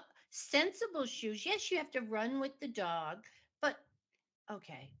 sensible shoes. Yes, you have to run with the dog, but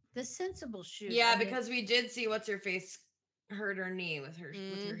okay, the sensible shoes. Yeah, I mean, because we did see what's her face hurt her knee with her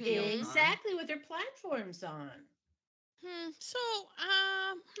Mhm. heels on. exactly with their platforms on. So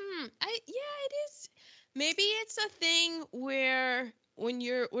it is. Maybe it's a thing where when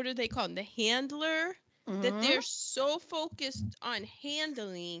you're, what are they called? The handler, that Mhm. they're so focused on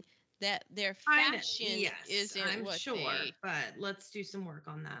handling that their fashion isn't I'm what sure, they. but let's do some work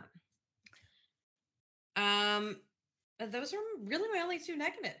on that. Those are really my only two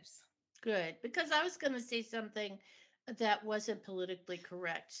negatives. Good, because I was going to say something that wasn't politically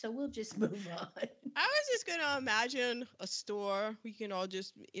correct, so we'll just move on. I was just gonna imagine a store. We can all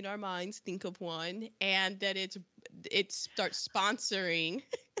just in our minds think of one, and that it starts sponsoring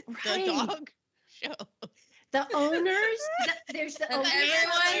the Right. dog show. The owners, there's the And owners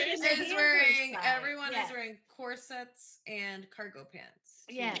everyone and the is handler wearing side. Yes. is wearing corsets and cargo pants.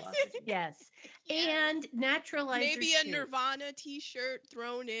 to Yes, watch it. yes. Yes. And naturalizer Maybe a shoes. Nirvana T-shirt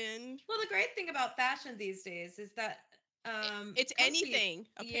thrown in. Well, the great thing about fashion these days is that It's companies- anything,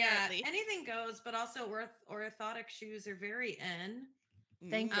 apparently. Yeah, anything goes, but also orthotic shoes are very in.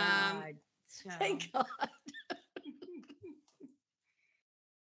 Thank Mm. God. So. Thank God.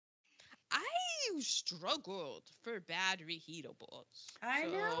 I struggled for bad reheatables. I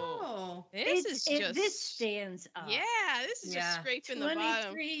So, know. This is just this stands up. Yeah, this is just Yeah. scraping the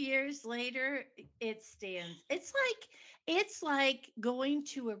bottom. 23 years later, it stands. It's like going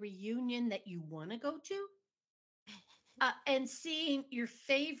to a reunion that you want to go to, and seeing your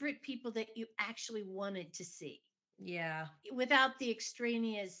favorite people that you actually wanted to see Yeah. without the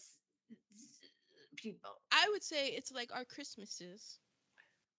extraneous people. I would say it's like our Christmases.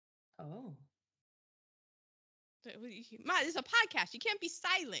 Oh. Ma, it's a podcast. You can't be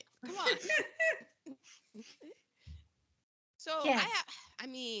silent. Come on. So Yes. I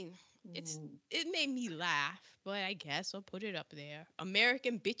mean, Mm. it made me laugh, but I guess I'll put it up there.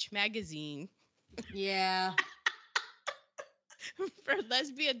 American Bitch Magazine Yeah. for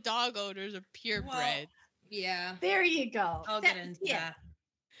lesbian dog owners of purebred. Yeah. There you go. I'll get into that.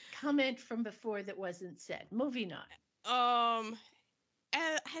 Comment from before that wasn't said. Moving on.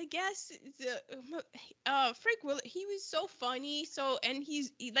 I guess Frank Willard, he was so funny. So, and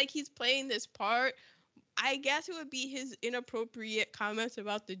he's playing this part. I guess it would be his inappropriate comments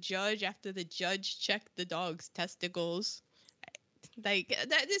about the judge after the judge checked the dog's testicles. Like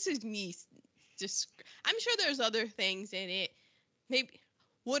that. This is me. Just, I'm sure there's other things in it. Maybe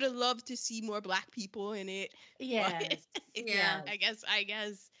would have loved to see more Black people in it. Yes. Yeah. I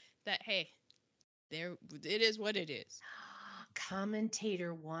guess that, hey, there it is what it is.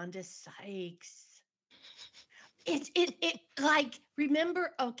 Commentator Wanda Sykes. It like,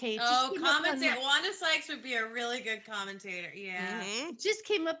 remember, okay, it just came up on commentator. my, Wanda Sykes would be a really good commentator. Yeah. Mhm. it just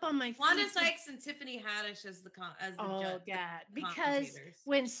came up on my Wanda feed. Sykes and Tiffany Haddish as the Oh judge. God, because commentators.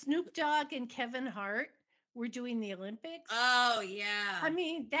 when Snoop Dogg and Kevin Hart were doing the Olympics, Oh yeah. I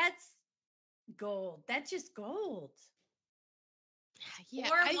mean, that's gold. That's just gold. Yeah,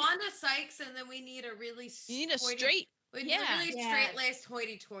 or Wanda Sykes, and then we need a really you need a straight. we need a really Yes. straight-laced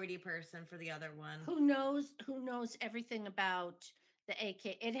hoity-toity person for the other one. Who knows everything about the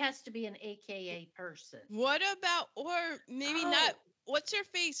AK? It has to be an AKA person. What about, or maybe not? What's her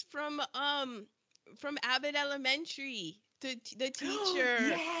face from Abbott Elementary? The teacher.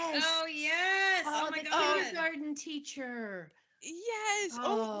 Yes. Oh yes. Oh, my the god. kindergarten teacher. Yes.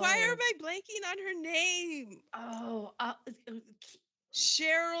 Oh, why Oh. am I blanking on her name? Oh,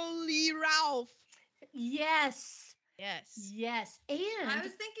 Cheryl Lee Ralph. yes. Yes. Yes. And I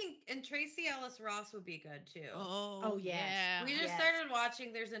was thinking, and Tracy Ellis Ross would be good too. Oh, yes. yeah. We just yes. started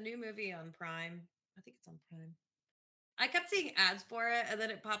watching. There's a new movie on Prime. I think it's on Prime. I kept seeing ads for it, and then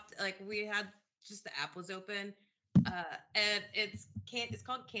it popped. Like we had just the app was open, and it's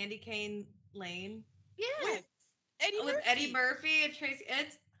called Candy Cane Lane. Yes. With Eddie Murphy and Tracy.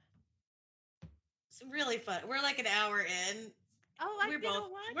 It's really fun. We're like an hour in. Oh, we're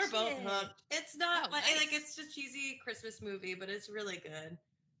both hooked. It's not like it's just cheesy Christmas movie, but it's really good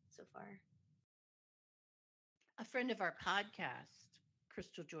so far. A friend of our podcast,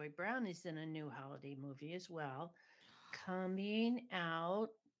 Crystal Joy Brown, is in a new holiday movie as well, coming out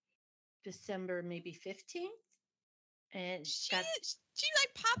December maybe 15th. And she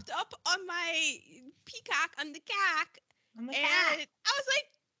like popped up on my Peacock on the cack, and I was like,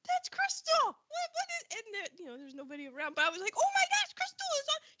 "That's Crystal." What is? And there's nobody around, but I was like, "Oh my gosh, Crystal is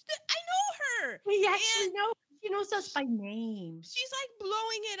on! I know her." we actually know. She knows us by name. She's like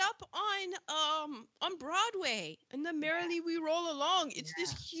blowing it up on Broadway, and the Merrily We Roll Along. It's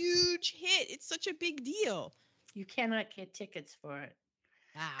this huge hit. It's such a big deal. You cannot get tickets for it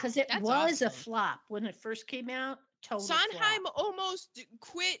Wow, because it that's was awesome. a flop when it first came out. Total Sondheim flop. almost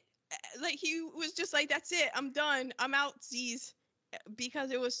quit. Like he was just like, "That's it. I'm done. I'm out, Z's," because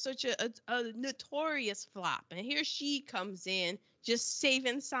it was such a notorious flop. And here she comes in, just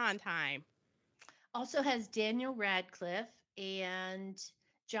saving Sondheim. Also has Daniel Radcliffe and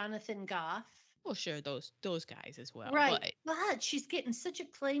Jonathan Goff. Well, sure, those guys as well. Right. But she's getting such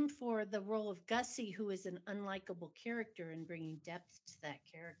acclaim for the role of Gussie, who is an unlikable character, and bringing depth to that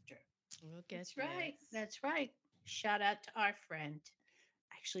character. Well, That's right. That's right. Shout out to our friend.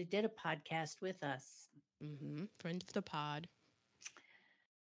 Actually did a podcast with us. Mm-hmm. Friend of the pod.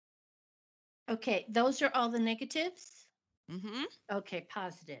 Okay, those are all the negatives. Mm-hmm. Okay,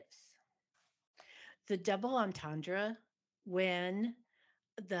 positives. The double entendre when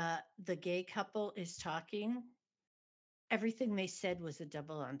the gay couple is talking, everything they said was a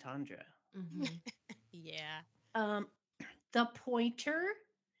double entendre. Mm-hmm. Yeah. The pointer,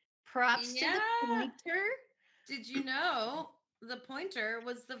 props to the pointer. Did you know the pointer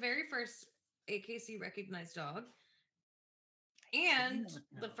was the very first AKC recognized dog? And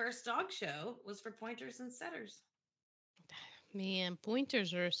the first dog show was for pointers and setters. Man,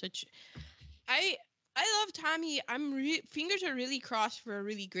 pointers are such. I love Tommy. Fingers are really crossed for a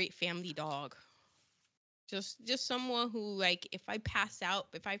really great family dog. Just someone who, like, if I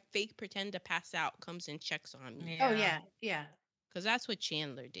fake pretend to pass out, comes and checks on me. Yeah. Oh yeah. Because that's what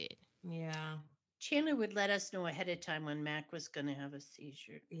Chandler did. Yeah. Chandler would let us know ahead of time when Mac was going to have a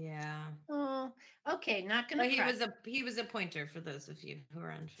seizure. Yeah. Oh, okay. Not going But to cry. he was a pointer for those of you who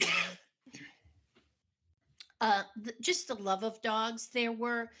are unfamiliar. Just the love of dogs. There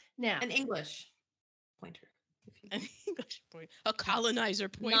were now An English pointer. An English pointer, a colonizer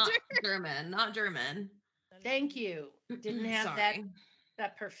pointer. Not German. Thank you. Didn't have Sorry.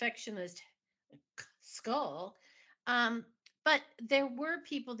 that perfectionist skull. But there were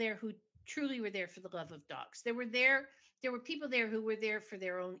people there who truly were there for the love of dogs. There were people there who were there for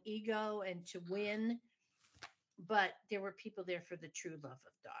their own ego and to win, but there were people there for the true love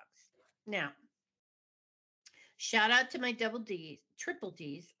of dogs. Now, shout out to my triple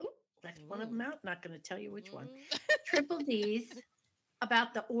D's. Oh, left one of them out. Not going to tell you which one. Triple D's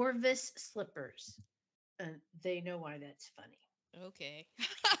about the Orvis slippers. And they know why that's funny. Okay.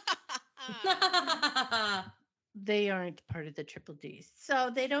 They aren't part of the triple D's, so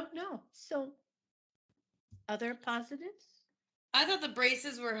they don't know. So, other positives? I thought the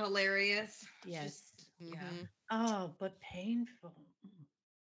braces were hilarious. Yes. Yeah. Oh, but painful.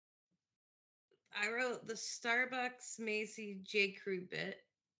 I wrote the Starbucks Macy J. Crew bit.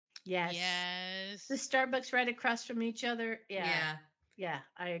 Yes. Yes. The Starbucks right across from each other. Yeah. Yeah.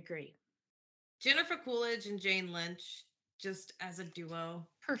 I agree. Jennifer Coolidge and Jane Lynch, just as a duo.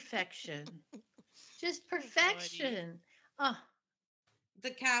 Perfection. Just perfection. Oh,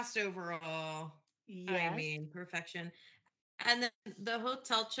 The cast overall. yes. I mean, perfection. And then the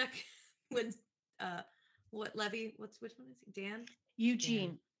hotel check when Levy, which one is he? Dan?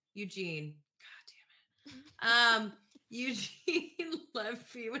 Eugene. Eugene. God damn it. Eugene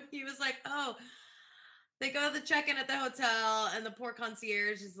Levy, when he was like, oh, they go to the check-in at the hotel and the poor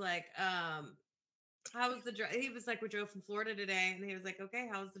concierge is like, how was the drive? He was like, we drove from Florida today. And he was like, okay,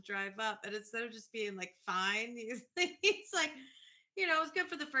 how was the drive up? And instead of just being like, fine, he's like, you know, it was good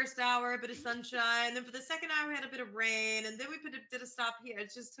for the first hour, a bit of sunshine. Then for the second hour, we had a bit of rain. And then we did a stop here.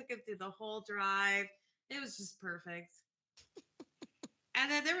 It just took him through the whole drive. It was just perfect. And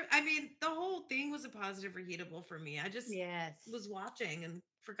then the whole thing was a positive reheatable for me. I just was watching and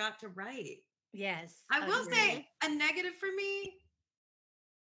forgot to write. Yes. I will say a negative for me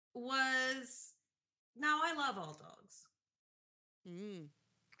was, now I love all dogs.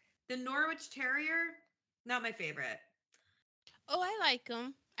 The Norwich Terrier, not my favorite. Oh, I like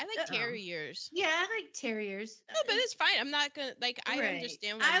them. I like terriers. Yeah, I like terriers. No, but it's fine. I'm not gonna I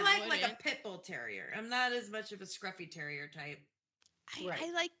understand. Why I like a pit bull terrier. I'm not as much of a scruffy terrier type. I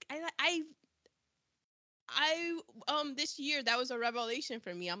this year that was a revelation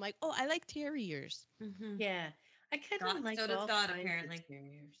for me. I'm like, oh, I like terriers. Mm-hmm. Yeah, I kind of like so does God apparently.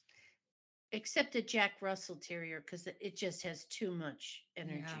 Terriers, except a Jack Russell Terrier because it just has too much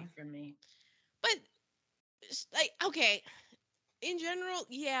energy for me. But like, okay, in general,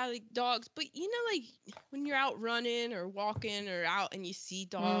 yeah, like dogs. But you know, like when you're out running or walking or out and you see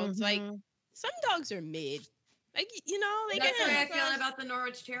dogs, like some dogs are mid. Like, you know, like that's the way I feel about the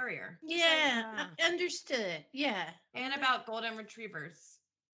Norwich Terrier. Yeah, understood. Yeah, and about golden retrievers.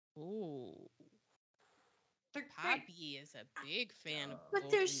 Ooh, Poppy is a big fan of. But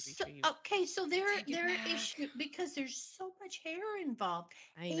there's so there are issues because there's so much hair involved.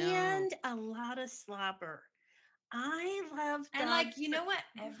 I know, and a lot of slobber. I love dogs, and like you know what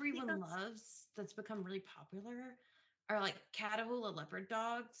everyone loves that's become really popular are like Catahoula leopard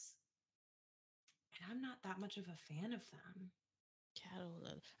dogs. And I'm not that much of a fan of them.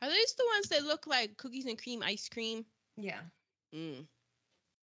 Catahoula. Are these the ones that look like cookies and cream ice cream? Yeah.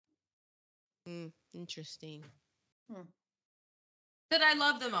 Interesting. But I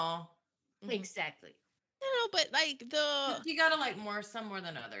love them all. Exactly. No, but like you gotta like some more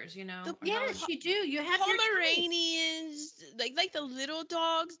than others, you know. Yes, you do. You have Pomeranians, like the little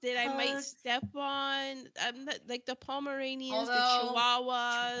dogs that I might step on. Like the Pomeranians, the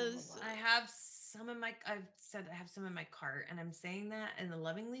Chihuahuas. I have some in my. I've said I have some in my cart, and I'm saying that in a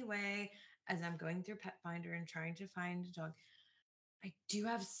lovingly way as I'm going through Pet Finder and trying to find a dog. I do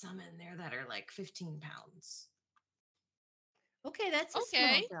have some in there that are like 15 pounds. Okay, that's a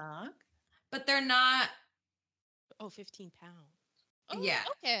small dog, but they're not. 15 pounds. Oh, yeah.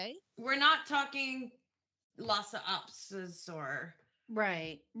 Okay. We're not talking Lhasa Apsos or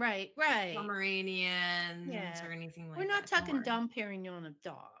right. Pomeranians or anything like that. We're not talking Dom Perignon of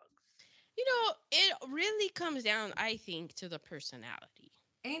dogs. You know, it really comes down, I think, to the personality.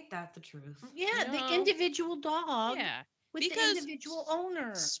 Ain't that the truth? Yeah, the individual dog. Yeah. With the individual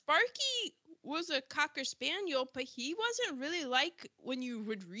owner. Sparky was a Cocker Spaniel, but he wasn't really like, when you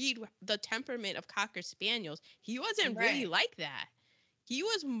would read the temperament of Cocker Spaniels, he wasn't really like that. He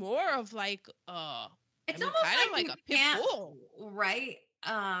was more of like, it's almost like a pit bull. Right?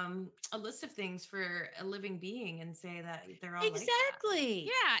 a list of things for a living being and say that they're all Exactly.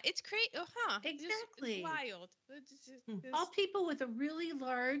 Yeah, it's crazy. Exactly. It's wild. All people with a really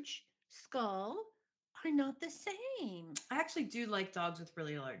large skull are not the same. I actually do like dogs with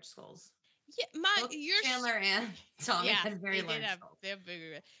really large skulls. Yeah, Both Chandler and Tommy had very large skulls. They're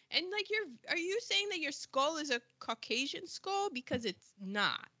bigger. And like are you saying that your skull is a Caucasian skull? Because it's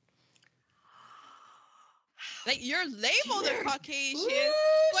not. Like you're labeled a Caucasian.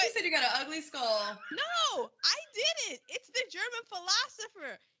 Ooh, she said you got an ugly skull. No, I didn't. It's the German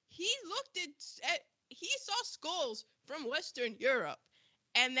philosopher. He looked at he saw skulls from Western Europe.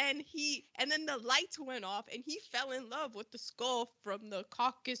 And then the lights went off and he fell in love with the skull from the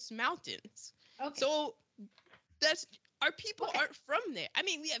Caucasus Mountains. Okay. So our people aren't from there. I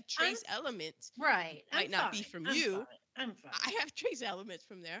mean, we have trace elements. Right. Might not be from you. I'm fine. I have trace elements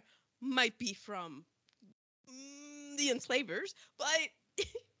from there. Might be from the enslavers, but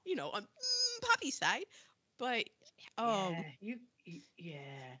on Poppy's side. But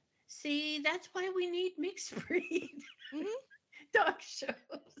yeah. See, that's why we need mixed breed dog shows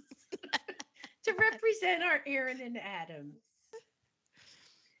to represent our Aaron and Adams.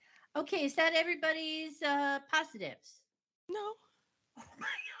 Okay, is that everybody's positives? No. Oh my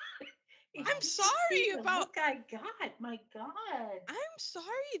God. I'm sorry about. Look I got. My God. I'm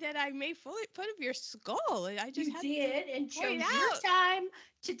sorry that I made fun of your skull. I just did, and chose your time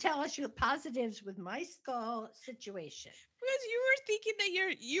to tell us your positives with my skull situation. Because you were thinking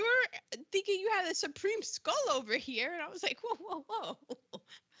that you were thinking you had a supreme skull over here, and I was like, whoa,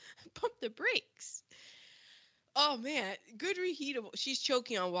 pump the brakes. Oh man, good reheatable. She's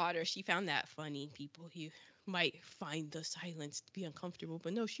choking on water. She found that funny. People who might find the silence to be uncomfortable,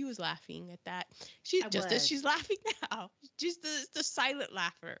 but no, she was laughing at that. As she's laughing now, just the silent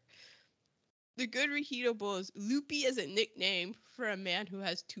laugher. The good reheatable is Loopy as a nickname for a man who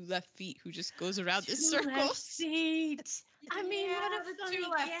has 2 left feet who just goes around in circles. Left feet. I mean, what a funny 2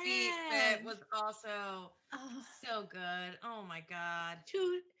 left feet gag. bit was also so good. Oh my God.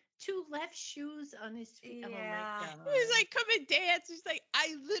 Two left shoes on his feet. Yeah. Oh my God. He was like, come and dance. He's like,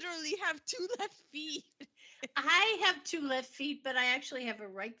 I literally have 2 left feet. I have 2 left feet, but I actually have a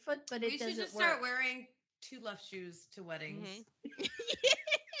right foot, but it doesn't work. We should just start wearing 2 left shoes to weddings. Mm-hmm.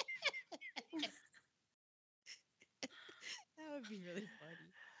 That would be really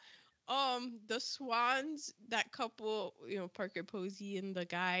funny. The Swans, that couple, Parker Posey and the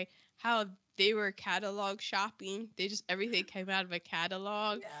guy, how they were catalog shopping. Everything came out of a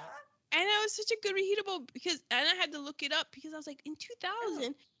catalog. Yeah. And it was such a good reheatable and I had to look it up because I was like, in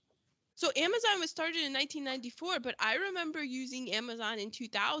 2000. So Amazon was started in 1994, but I remember using Amazon in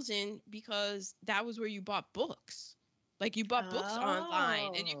 2000 because that was where you bought books. Like you bought books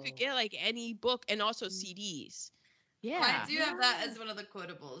online and you could get like any book and also CDs. Yeah. I do have that as one of the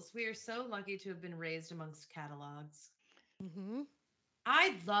quotables. We are so lucky to have been raised amongst catalogs. Mm-hmm.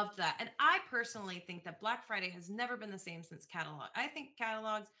 I loved that. And I personally think that Black Friday has never been the same since catalog. I think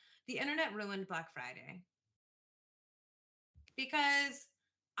catalogs, the internet ruined Black Friday. Because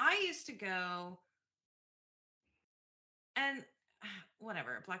I used to go and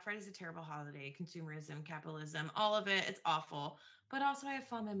whatever, Black Friday is a terrible holiday, consumerism, capitalism, all of it, it's awful. But also I have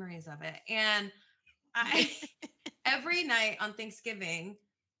fond memories of it. And every night on Thanksgiving,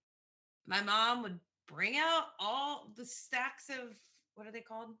 my mom would bring out all the stacks of, what are they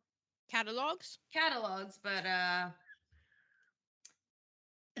called? Catalogs, but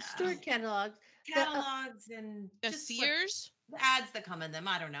store catalogs. And the Sears, the ads that come in them.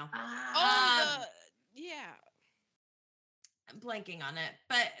 I don't know. Yeah. I'm blanking on it,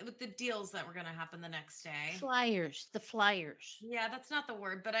 but with the deals that were going to happen the next day. The flyers. Yeah, that's not the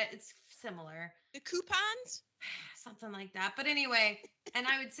word, but it's similar. The coupons? Something like that. But anyway, and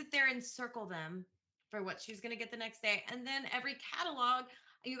I would sit there and circle them for what she was going to get the next day. And then every catalog,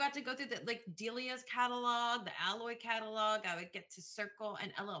 you got to go through the, like Delia's catalog, the Alloy catalog. I would get to circle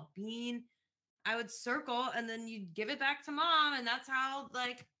an LL Bean. I would circle and then you'd give it back to mom. And that's how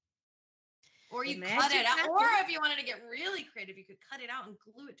or you cut it out. Or if you wanted to get really creative, you could cut it out and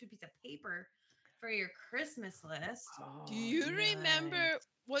glue it to a piece of paper for your Christmas list. Oh, do you remember,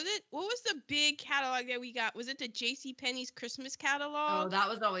 what was the big catalog that we got? Was it the JCPenney's Christmas catalog? Oh, that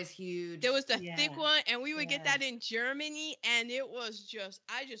was always huge. There was the thick one, and we would get that in Germany, and it was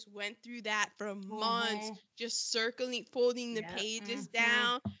I just went through that for months, just circling, folding the pages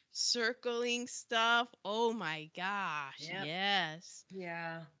down, circling stuff. Oh my gosh, yes.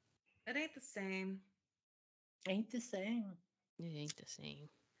 Yeah. It ain't the same. It ain't the same.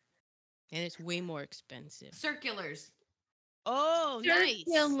 And it's way more expensive. Circulars. Oh, nice.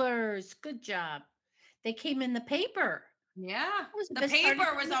 Circulars. Good job. They came in the paper. Yeah. That was the The best part of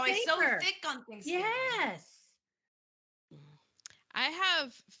paper was the always so paper. thick on Thanksgiving. Yes. I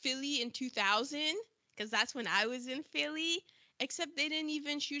have Philly in 2000 because that's when I was in Philly. Except they didn't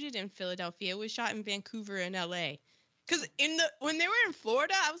even shoot it in Philadelphia. It was shot in Vancouver and LA. Because when they were in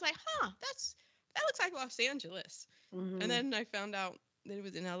Florida, I was like, that looks like Los Angeles. Mhm. And then I found out that it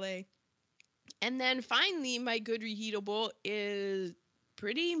was in LA. And then finally, my good reheatable is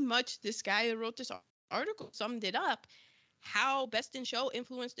pretty much this guy who wrote this article summed it up. How Best in Show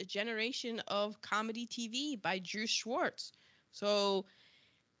influenced a generation of comedy TV by Drew Schwartz. So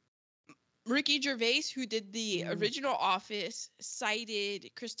Ricky Gervais, who did the original Office,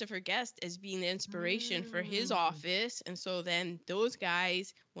 cited Christopher Guest as being the inspiration for his Office. And so then those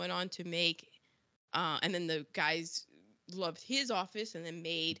guys went on to make, and then the guys loved his Office and then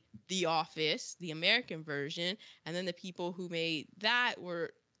made The Office, the American version. And then the people who made that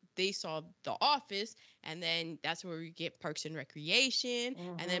they saw The Office, and then that's where we get Parks and Recreation,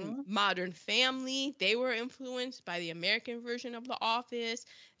 and then Modern Family. They were influenced by the American version of The Office.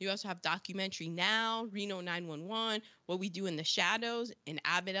 You also have Documentary Now, Reno 911, What We Do in the Shadows, and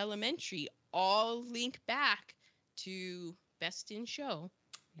Abbott Elementary, all link back to Best in Show.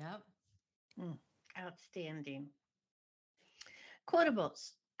 Yep. Outstanding.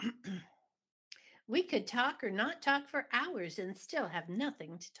 Quotables. We could talk or not talk for hours and still have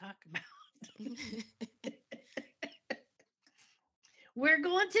nothing to talk about. We're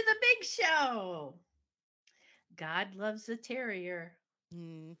going to the big show. God loves a terrier.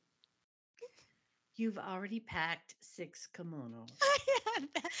 You've already packed 6 kimonos. I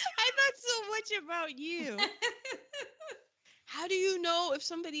thought so much about you. How do you know if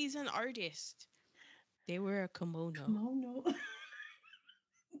somebody's an artist? They wear a kimono.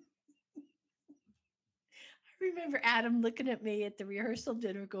 I remember Adam looking at me at the rehearsal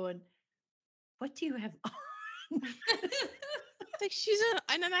dinner going, what do you have on? Like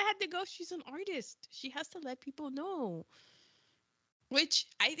and then I had to go, she's an artist. She has to let people know. Which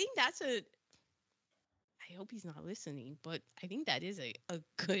I think I hope he's not listening, but I think that is a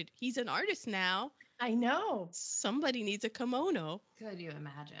good, he's an artist now. I know. Somebody needs a kimono. Could you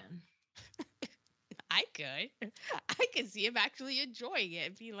imagine? I could see him actually enjoying it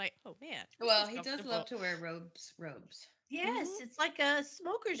and being like, oh man. Well, he does love to wear robes. Yes, it's like a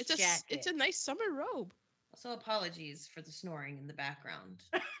smoker's jacket. It's a nice summer robe. Also, apologies for the snoring in the background.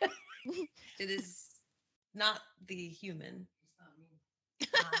 It is not the human.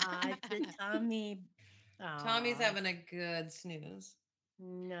 It's the Tommy. Tommy's having a good snooze.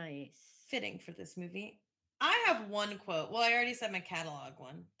 Nice. Fitting for this movie. I have one quote. Well, I already said my catalog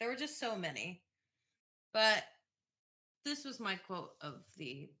one. There were just so many. But this was my quote of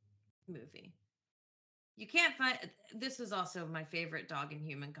the movie. You can't find, this was also my favorite dog and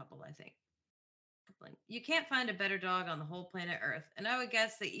human couple, I think. You can't find a better dog on the whole planet Earth. And I would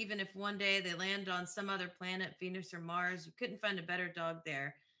guess that even if one day they land on some other planet, Venus or Mars, you couldn't find a better dog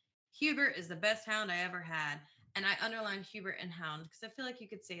there. Hubert is the best hound I ever had. And I underlined Hubert and hound because I feel like you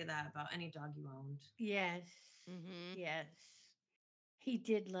could say that about any dog you owned. Yes. Yes. He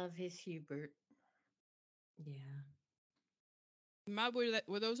did love his Hubert. Yeah. Ma,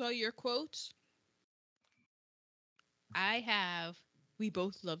 were those all your quotes? I have, we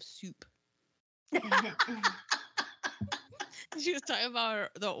both love soup. She was talking about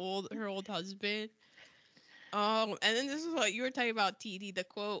her old husband. And then this is what you were talking about, TD, the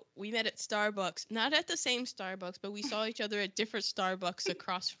quote, we met at Starbucks, not at the same Starbucks, but we saw each other at different Starbucks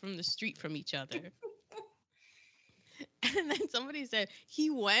across from the street from each other. And then somebody said, he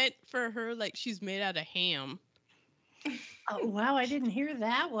went for her like she's made out of ham. Oh, wow, I didn't hear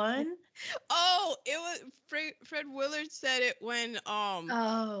that one. Oh, it was Fred Willard said it when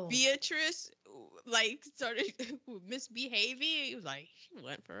Beatrice like started misbehaving. He was like, she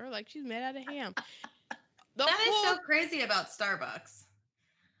went for her like she's made out of ham. That is so crazy about Starbucks.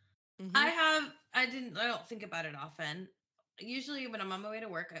 I don't think about it often. Usually when I'm on my way to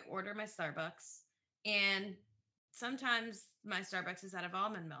work, I order my Starbucks, and sometimes my Starbucks is out of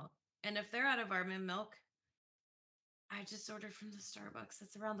almond milk. And if they're out of almond milk, I just order from the Starbucks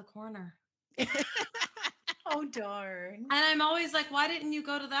that's around the corner. Oh, darn. And I'm always like, why didn't you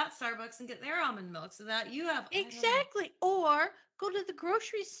go to that Starbucks and get their almond milk so that you have... Exactly. Or go to the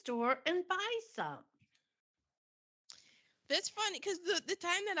grocery store and buy some. That's funny because the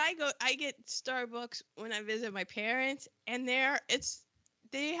time that I go, I get Starbucks when I visit my parents, and they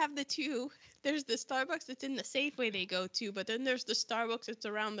have the two. There's the Starbucks that's in the Safeway they go to, but then there's the Starbucks that's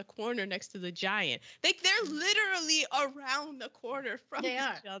around the corner next to the Giant. Like they're literally around the corner from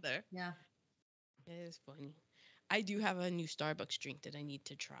each other. Yeah. It is funny. I do have a new Starbucks drink that I need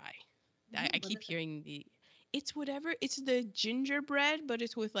to try. I keep hearing It's whatever. It's the gingerbread, but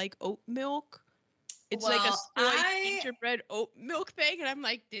it's with like oat milk. It's like a Well, soy gingerbread oat milk thing, and I'm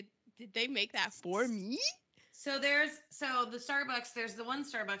like, did they make that for me? So there's the Starbucks. There's the one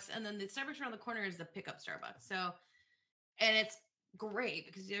Starbucks, and then the Starbucks around the corner is the pickup Starbucks. So, and it's great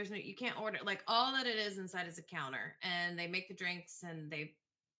because you can't order, like, all that it is inside is a counter, and they make the drinks, and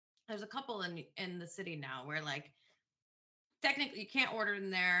there's a couple in the city now where, like, technically you can't order in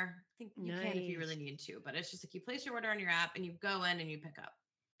there. I think you can if you really need to, but it's just like you place your order on your app and you go in and you pick up.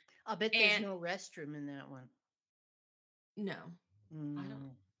 I'll bet there's no restroom in that one. No, I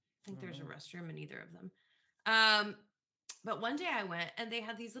don't think there's a restroom in either of them. But one day I went and they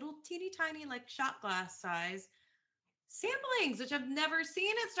had these little teeny tiny, like, shot glass size samplings, which I've never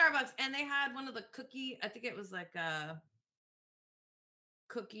seen at Starbucks. And they had one of the cookie, I think it was like a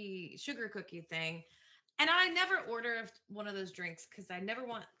sugar cookie thing. And I never order one of those drinks because I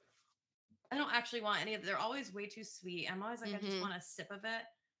don't actually want any of it. They're always way too sweet. I'm always like, I just want a sip of it.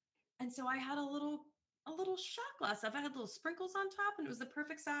 And so I had a little shot glass of it. I had little sprinkles on top, and it was the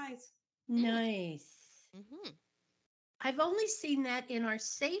perfect size. Nice. I've only seen that in our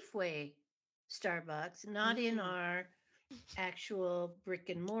Safeway Starbucks, not in our actual brick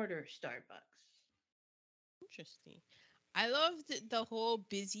and mortar Starbucks. Interesting. I loved the whole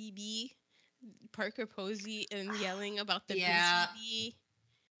busy bee, Parker Posey, and yelling about the busy bee.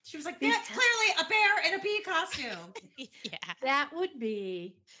 She was like, that's clearly a bear in a bee costume. Yeah. That would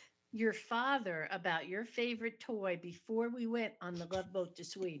be your father about your favorite toy before we went on the Love Boat to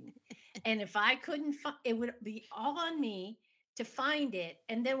Sweden. And if I couldn't find it, would be all on me to find it.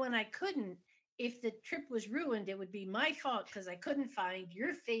 And then when I couldn't, if the trip was ruined, it would be my fault because I couldn't find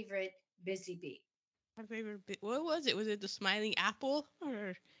your favorite busy bee. My favorite bee. What was it? Was it the smiling apple?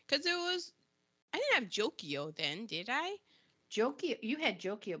 Or because I didn't have Jokio then, did I? Jokio, you had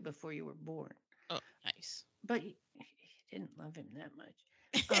Jokio before you were born. Oh, nice. But you didn't love him that much.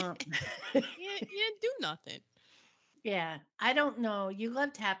 You didn't do nothing. Yeah, I don't know. You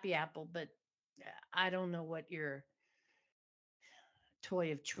loved Happy Apple, but I don't know what your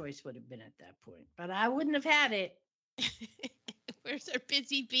toy of choice would have been at that point. But I wouldn't have had it. Where's our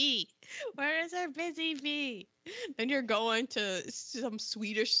busy bee? Where is our busy bee? Then you're going to some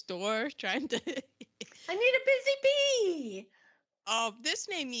Swedish store trying to... I need a busy bee. Oh, this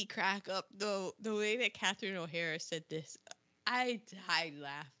made me crack up, though. The way that Catherine O'Hara said this, I died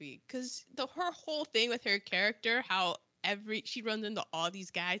laughing. Because her whole thing with her character, how she runs into all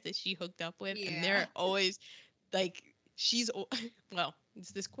these guys that she hooked up with, and they're always, like, well,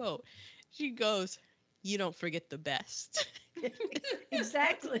 it's this quote. She goes, "You don't forget the best."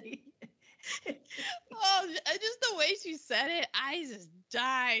 Exactly. Oh, just the way she said it, I just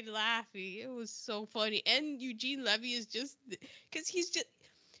died laughing. It was so funny. And Eugene Levy is just, because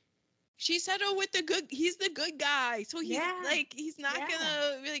she settled with he's the good guy. So he's he's not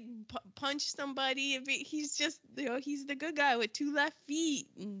gonna like punch somebody. He's just, he's the good guy with two left feet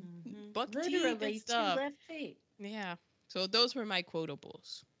and buck teeth and stuff. 2 left feet. Yeah. So those were my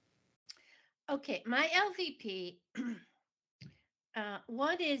quotables. Okay, my LVP.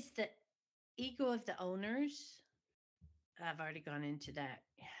 One is the ego of the owners. I've already gone into that.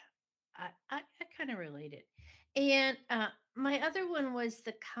 Yeah, I kind of related. And my other one was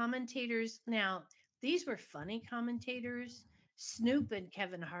the commentators. Now, these were funny commentators. Snoop and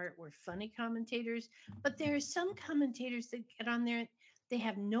Kevin Hart were funny commentators, but there are some commentators that get on there, they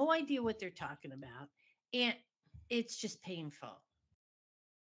have no idea what they're talking about, and it's just painful.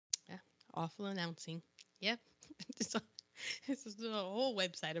 Yeah, awful announcing. Yep. This is a whole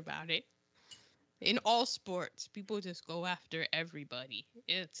website about it. In all sports, people just go after everybody.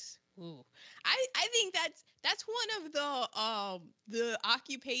 It's I think that's one of the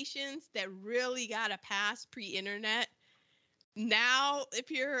occupations that really got a pass pre-internet. Now, if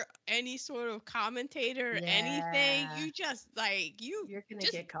you're any sort of commentator or anything, you just you're gonna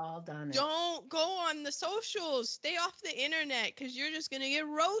get called on it. Don't go on the socials. Stay off the internet because you're just gonna get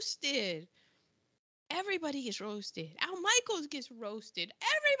roasted. Everybody gets roasted. Al Michaels gets roasted.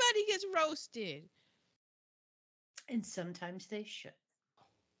 Everybody gets roasted. And sometimes they should.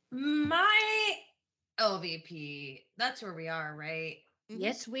 My LVP, that's where we are, right?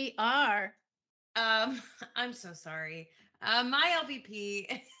 Yes, we are. I'm so sorry. My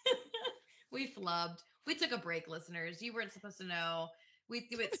LVP, we flubbed. We took a break, listeners. You weren't supposed to know. We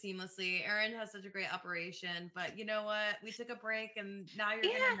do it seamlessly. Erin has such a great operation, but you know what? We took a break, and now you're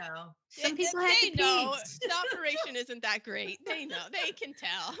gonna know. Some people have to know the operation isn't that great. They know. They can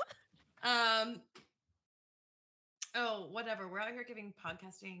tell. Oh, whatever. We're out here giving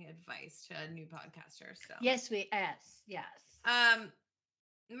podcasting advice to new podcasters. So yes.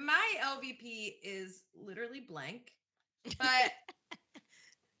 my LVP is literally blank, but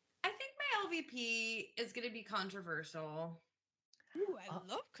I think my LVP is going to be controversial. Ooh, I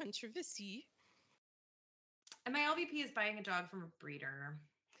love controversy. And my LVP is buying a dog from a breeder.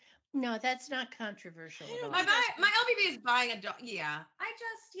 No, that's not controversial I at don't all. think My LVP is buying a dog. Yeah. I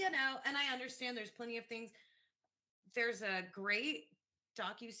just, and I understand there's plenty of things. There's a great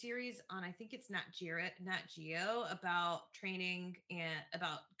docu-series on, I think it's Nat Geo, about training and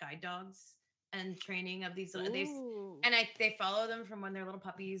about guide dogs and training of these. Ooh. And they follow them from when they're little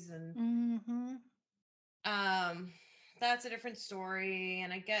puppies, and that's a different story.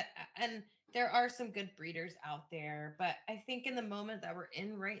 And there are some good breeders out there, but I think in the moment that we're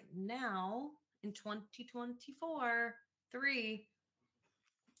in right now, in 2024, 3,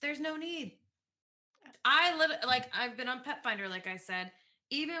 there's no need. I've been on Pet Finder, like I said,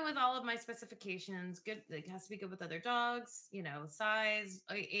 even with all of my specifications, good, it has to be good with other dogs, size,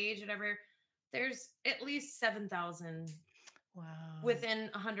 age, whatever. There's at least 7,000 Wow. within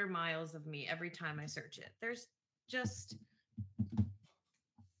 100 miles of me every time I search it. There's just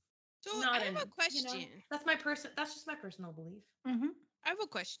So not I have a question. That's just my personal belief. Mm-hmm. I have a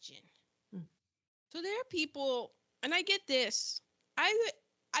question. Hmm. So there are people, and I get this. I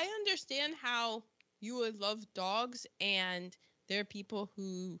understand how you would love dogs, and there are people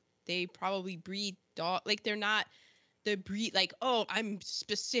who they probably breed dog, like they're not the breed, like, oh, I'm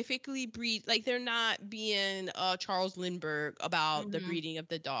specifically breed, like they're not being Charles Lindbergh about the Mhm. breeding of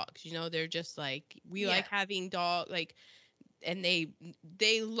the dogs. They're just like, we Yeah. like having dog, like, and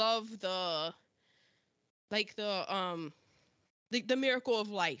they love the the miracle of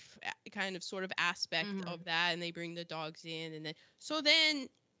life kind of sort of aspect of that, and they bring the dogs in, and then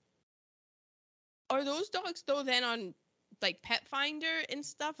are those dogs though then on like Pet Finder and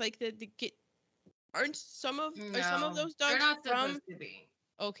stuff, like aren't some of those dogs they're not from supposed to be.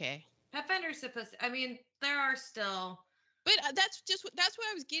 Okay. Pet Finder's supposed to, I mean, there are still, But that's what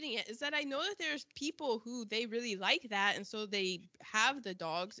I was getting at, is that I know that there's people who they really like that, and so they have the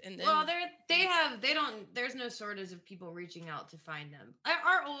dogs, and then there's no shortage of people reaching out to find them.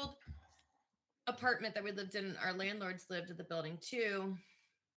 Our old apartment that we lived in, our landlords lived at the building too,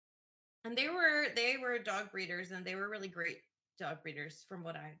 and they were dog breeders, and they were really great dog breeders from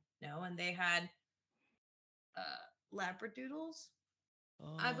what I know, and they had Labradoodles,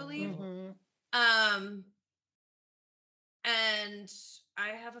 I believe. Mm-hmm. And I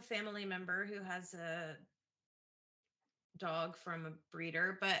have a family member who has a dog from a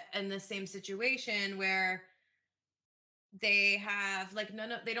breeder, but in the same situation where they have like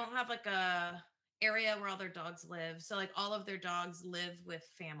they don't have like a area where all their dogs live. So like all of their dogs live with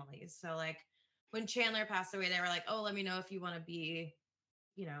families. So like when Chandler passed away, they were like, oh, let me know if you want to be,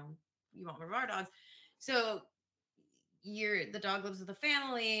 you want one of our dogs. So the dog lives with the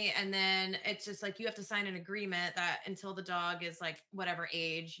family, and then it's just like you have to sign an agreement that until the dog is like whatever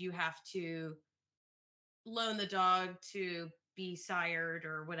age, you have to loan the dog to be sired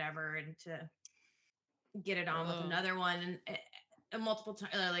or whatever, and to get it on with another one, and multiple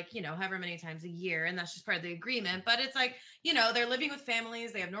times, like however many times a year, and that's just part of the agreement. But it's like they're living with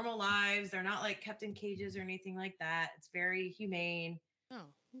families, they have normal lives, they're not like kept in cages or anything like that. It's very humane. Oh,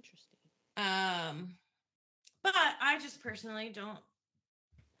 interesting. But I just personally don't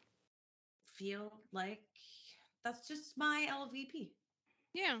feel like that's just my LVP.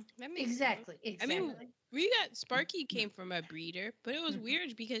 Yeah, that makes Exactly. sense. Exactly. I mean, we got Sparky came from a breeder, but it was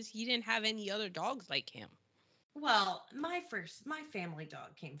weird because he didn't have any other dogs like him. Well, my family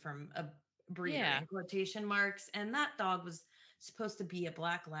dog came from a breeder, in quotation marks, and that dog was supposed to be a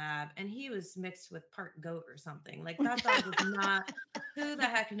black lab, and he was mixed with part goat or something. Like that dog was not. Who the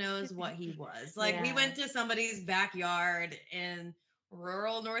heck knows what he was? Like we went to somebody's backyard in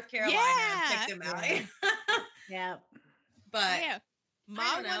rural North Carolina and picked him out. Yeah. But I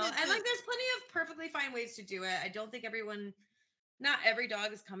don't know. And like there's plenty of perfectly fine ways to do it. I don't think not every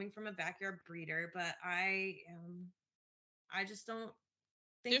dog is coming from a backyard breeder, but I just don't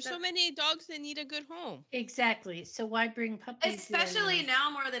think there's so many dogs that need a good home. Exactly. So why bring puppies? Especially now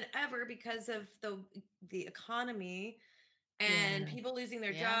more than ever because of the economy and people losing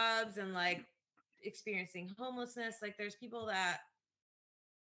their jobs and like experiencing homelessness. Like there's people that,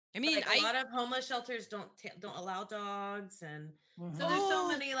 I mean, like, a lot of homeless shelters don't allow dogs, and so there's so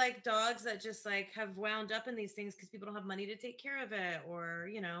many like dogs that just like have wound up in these things because people don't have money to take care of it, or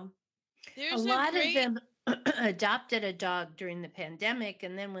There's a lot of them adopted a dog during the pandemic,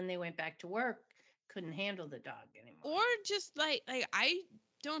 and then when they went back to work, couldn't handle the dog anymore. Or just like I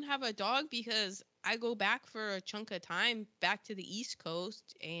don't have a dog because I go back for a chunk of time back to the East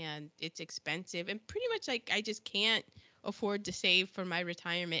Coast, and it's expensive, and pretty much like I just can't afford to save for my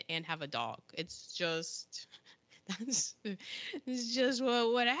retirement and have a dog. It's just it's just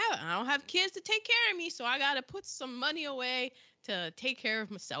what I have. I don't have kids to take care of me, so I gotta put some money away to take care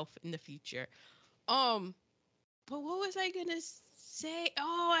of myself in the future. But what was I gonna say?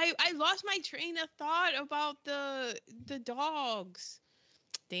 Oh, I lost my train of thought about the dogs.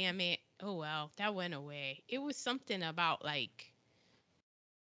 Damn it. Oh well, that went away. It was something about like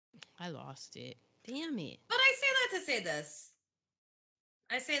I lost it. Damn it. But I say that to say this.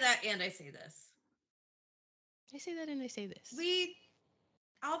 I say that and I say this. I say that and I say this.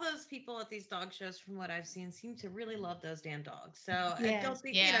 All those people at these dog shows, from what I've seen, seem to really love those damn dogs. So I Yes. don't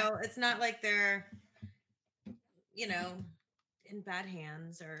think, Yeah. it's not like they're, in bad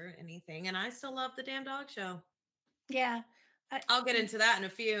hands or anything. And I still love the damn dog show. Yeah. I'll get into that in a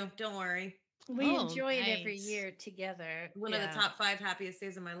few. Don't worry. We enjoy it every nice. year together. One of the top 5 happiest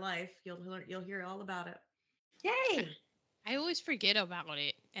days of my life. You'll hear all about it. Yay. I always forget about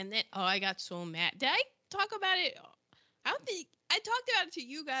it. And then I got so mad. Did I talk about it? I don't think I talked about it to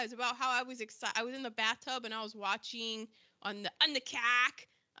you guys about how I was excited. I was in the bathtub and I was watching on the CAC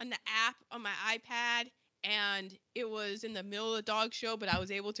on the app on my iPad, and it was in the middle of the dog show, but I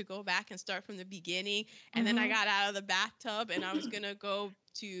was able to go back and start from the beginning. And then I got out of the bathtub and I was gonna go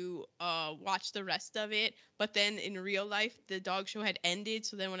to watch the rest of it, but then in real life the dog show had ended.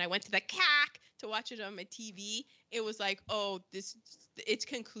 So then when I went to the CAC to watch it on my TV, it was like, oh, it's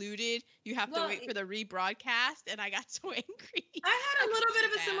concluded. You have to wait for the rebroadcast, and I got so angry. I had a little bit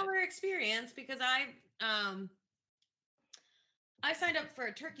of a similar experience because I signed up for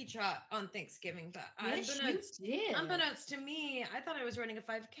a turkey trot on Thanksgiving, but unbeknownst to me, I thought I was running a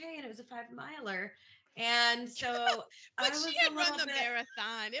 5K and it was a 5-miler. And so but she had run the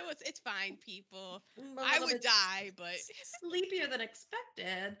marathon. It's fine, people. I would die, but sleepier than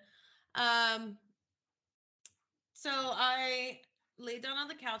expected. So I laid down on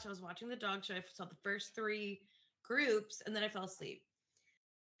the couch. I was watching the dog show. I saw the first 3 groups, and then I fell asleep.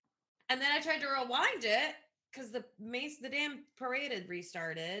 And then I tried to rewind it because the damn parade had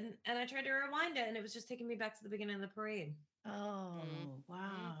restarted, and I tried to rewind it, and it was just taking me back to the beginning of the parade. Oh,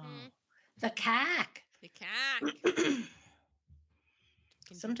 wow. The CAC. The CAC.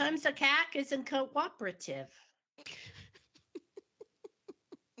 Sometimes the CAC isn't cooperative.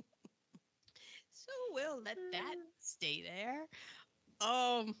 So we'll let that stay there.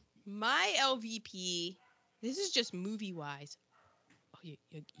 My LVP, this is just movie wise. Oh, you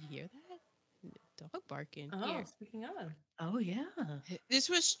hear that? Dog barking. Oh, here. Speaking of. Oh, yeah. This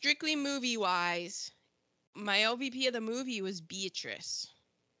was strictly movie wise. My LVP of the movie was Beatrice,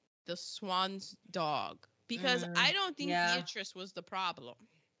 the swan's dog, because I don't think Beatrice was the problem.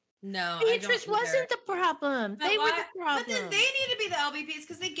 No, Beatrice wasn't the problem. They were the problem. But then they need to be the LVPs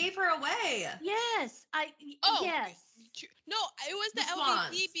because they gave her away. Yes, yes. No, it was the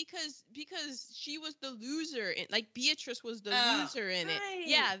LVP because she was the loser. Beatrice was the loser in it.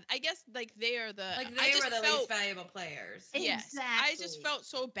 Yeah, I guess they were the least valuable players. Yes, exactly. I just felt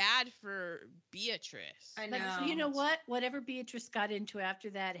so bad for Beatrice. I know. But you know what? Whatever Beatrice got into after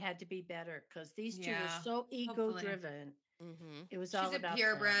that had to be better because these two were so ego-driven. Mm-hmm. It was all about She's a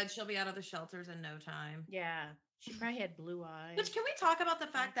purebred. She'll be out of the shelters in no time. Yeah. She probably had blue eyes. Which, can we talk about the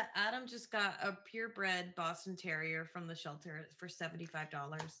fact that Adam just got a purebred Boston Terrier from the shelter for $75?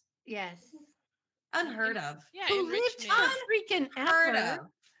 Yes. Unheard of. Yeah, who lived freaking unheard of.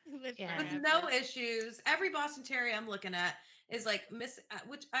 Yeah. With no issues. Every Boston Terrier I'm looking at is like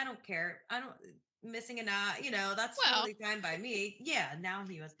which I don't care. Missing an eye, that's totally fine by me. Yeah, now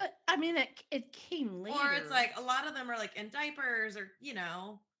he was. But I mean, it came later. Or it's like a lot of them are like in diapers, or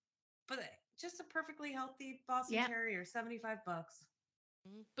but just a perfectly healthy Boston Terrier, $75.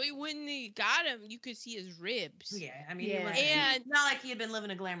 But when they got him, you could see his ribs. Yeah, I mean, and not like he had been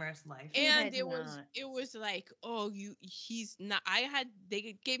living a glamorous life. And it was like, he's not.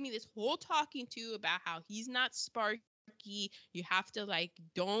 They gave me this whole talking to about how he's not sparky. You have to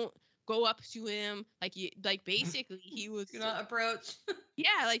don't go up to him, basically he was do not approach.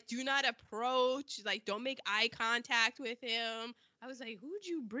 Yeah, do not approach, don't make eye contact with him. I was like, who'd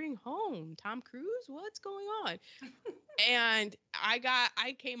you bring home? Tom Cruise? What's going on? And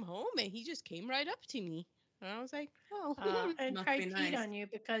I came home and he just came right up to me. And I was like, oh. And tried peed on you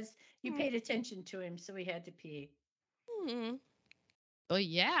because you paid attention to him, so he had to pee. But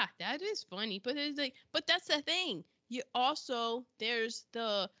yeah, that is funny. But but that's the thing. You also, there's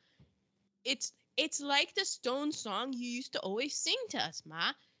it's like the Stone song you used to always sing to us,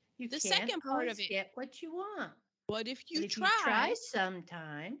 Ma. The second part of it. Get what you want. But if you try, you try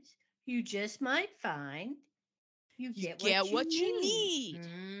sometimes, you just might find you get what you need.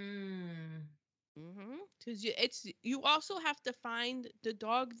 Because you also have to find the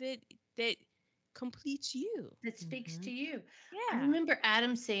dog that completes you. That speaks to you. I Yeah. remember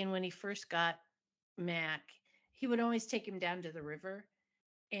Adam saying when he first got Mac, he would always take him down to the river.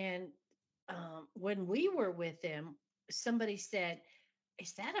 And when we were with him, somebody said,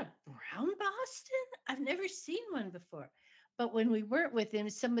 "Is that a brown Boston? I've never seen one before." But when we weren't with him,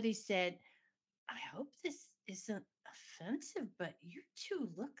 somebody said, "I hope this isn't offensive, but you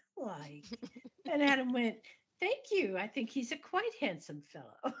two look alike." And Adam went, "Thank you. I think he's a quite handsome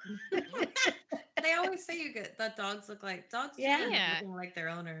fellow." They always say that dogs look like dogs. Yeah. Do end up Yeah. looking like their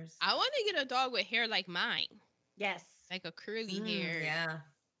owners. I want to get a dog with hair like mine, Yes. like a curly hair, Yeah.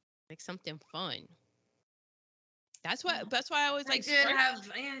 like something fun. That's why I always like.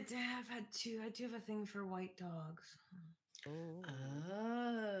 I do have a thing for white dogs.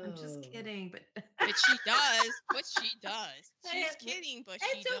 Oh. I'm just kidding, but But she does. But she does. She's It- kidding, but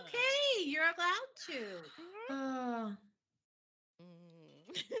she It's does. okay. You're allowed to. Oh.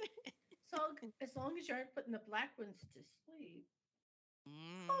 Mm. So as long as you aren't putting the black ones to sleep.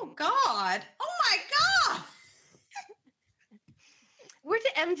 Oh God! Oh my God! We're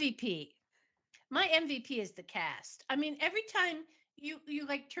the MVP. My MVP is the cast. I mean, every time you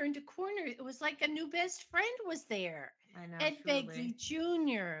like turned a corner, it was like a new best friend was there. I know. Ed truly. Begley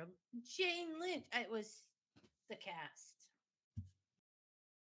Jr., Jane Lynch. It was the cast.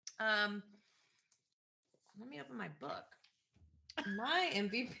 Let me open my book. My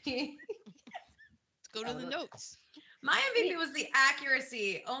MVP. Let's go to the notes. My MVP was the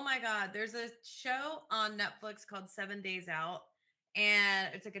accuracy. Oh my God. There's a show on Netflix called 7 Days Out,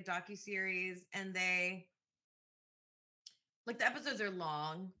 and it's like a docuseries, and the episodes are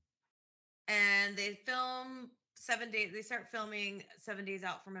long, and they film 7 days. They start filming 7 days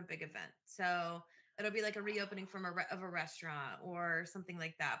out from a big event. So it'll be like a reopening of a restaurant or something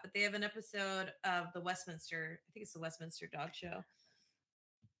like that. But they have an episode of I think it's the Westminster Dog Show.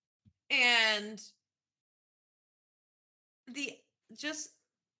 And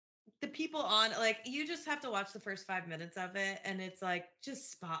the people on, like, you just have to watch the first 5 minutes of it, and it's like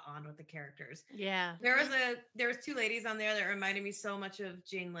just spot on with the characters. Yeah. There was two ladies on there that reminded me so much of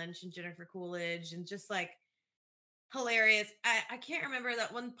Jane Lynch and Jennifer Coolidge, and just like hilarious. I can't remember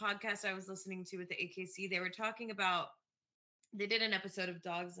that one podcast I was listening to with the AKC. They were talking about, they did an episode of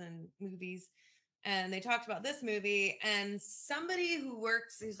dogs and movies, and they talked about this movie, and somebody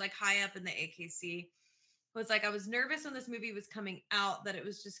who's like high up in the AKC was like, I was nervous when this movie was coming out that it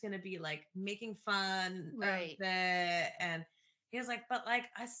was just going to be like making fun of it. And he was like, but like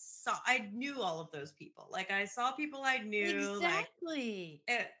I knew all of those people. Like I saw people I knew. Exactly.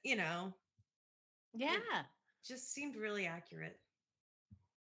 Like, Yeah. just seemed really accurate.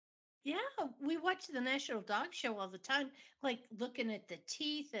 Yeah, we watch the National Dog Show all the time, like looking at the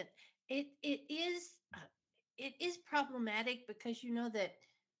teeth, and it is problematic because you know that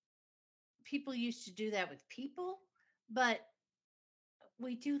people used to do that with people, but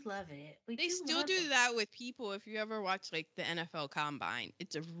we do love it. They still do that with people. If you ever watch like the NFL Combine,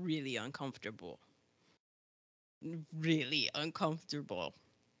 it's a really uncomfortable. Really uncomfortable.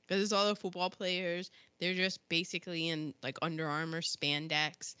 Because it's all the football players. They're just basically in like Under Armour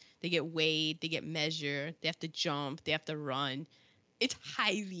spandex. They get weighed, they get measured, they have to jump, they have to run. It's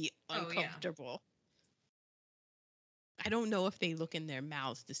highly uncomfortable. I don't know if they look in their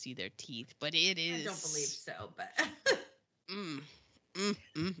mouths to see their teeth, but it is. I don't believe so, but.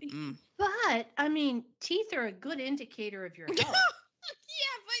 But I mean, teeth are a good indicator of your health.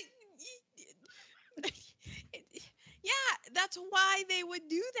 Yeah, but yeah, that's why they would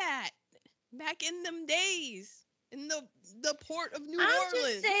do that back in them days in the port of New Orleans. I'm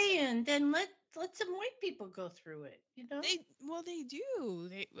just saying, then let some white people go through it. You know, they do.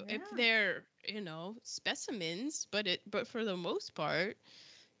 If they're specimens, but for the most part,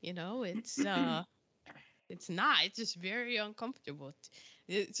 it's it's not. It's just very uncomfortable.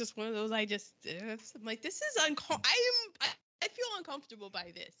 It's just one of those. I'm like, this is I feel uncomfortable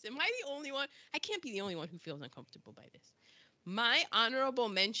by this. Am I the only one? I can't be the only one who feels uncomfortable by this. My honorable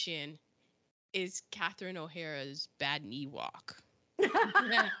mention is Catherine O'Hara's bad knee walk.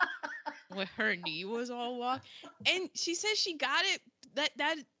 When her knee was all walk. And she says she got it,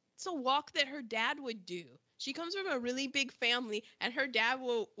 that's a walk that her dad would do. She comes from a really big family, and her dad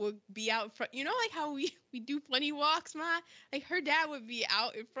will be out front. You know, like how we do funny walks, Ma? Like her dad would be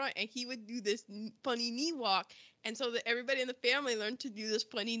out in front, and he would do this funny knee walk. And so that everybody in the family learned to do this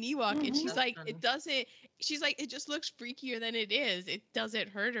funny knee walk. And she's like, it just looks freakier than it is. It doesn't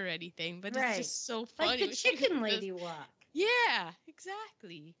hurt or anything, but it's just so funny. Like the chicken lady walk. Yeah,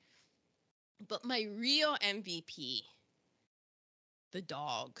 exactly. But my real MVP, the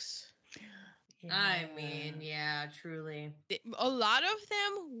dogs. I mean, yeah, truly. A lot of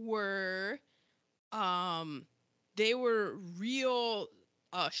them were, they were real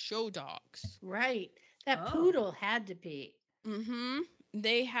show dogs. Right. That Oh. poodle had to be. Mm-hmm.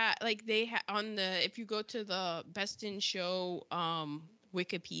 They had on the, if you go to the Best in Show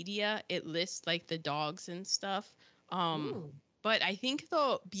Wikipedia, it lists like the dogs and stuff. Ooh. But I think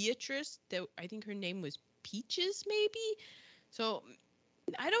the Beatrice, I think her name was Peaches, maybe. So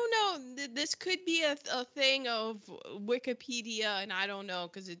I don't know. This could be a thing of Wikipedia, and I don't know,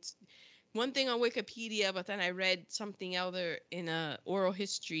 because it's one thing on Wikipedia, but then I read something other in a oral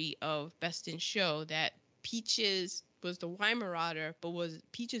history of Best in Show that Peaches was the Weimaraner, but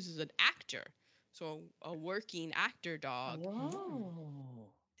Peaches is an actor, so a working actor dog.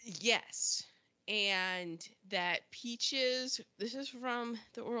 Oh. Yes. And that Peaches, this is from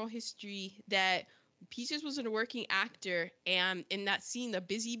the oral history, that Peaches was a working actor, and in that scene, the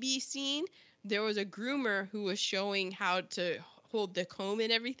Busy Bee scene, there was a groomer who was showing how to hold the comb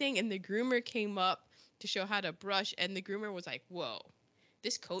and everything, and the groomer came up to show how to brush, and the groomer was like, whoa,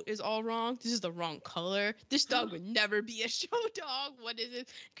 this coat is all wrong. This is the wrong color. This dog would never be a show dog. What is it?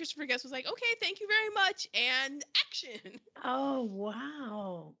 Christopher Guest was like, okay, thank you very much, and action. Oh,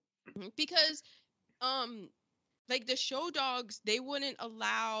 wow. Because like the show dogs, they wouldn't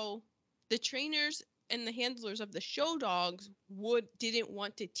allow, the trainers and the handlers of the show dogs didn't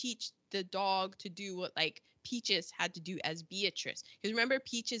want to teach the dog to do what like Peaches had to do as Beatrice. Because remember,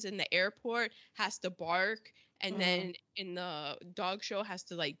 Peaches in the airport has to bark, and then in the dog show has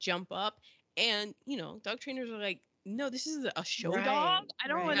to like jump up, and dog trainers are like, no, this is a show dog. I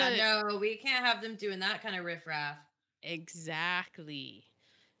don't want to. No, we can't have them doing that kind of riffraff. Exactly.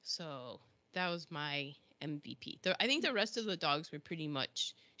 So that was my MVP. I think the rest of the dogs were pretty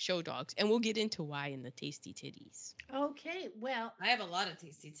much show dogs, and we'll get into why in the Tasty Titties. Okay, well, I have a lot of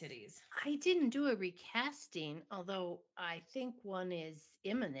tasty titties. I didn't do a recasting, although I think one is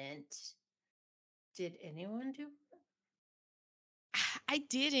imminent. Did anyone do? I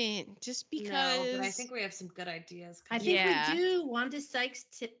didn't, just because. No, but I think we have some good ideas. I think we do. Wanda Sykes,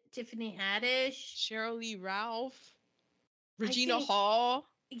 Tiffany Haddish, Cheryl Lee Ralph, Regina Hall.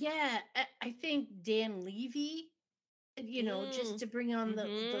 Yeah, I think Dan Levy, just to bring on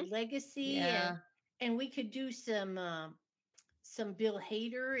the legacy. Yeah. And we could do some Bill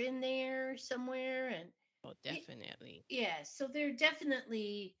Hader in there somewhere. And definitely. So there's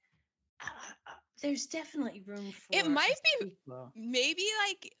definitely room for it. Might be maybe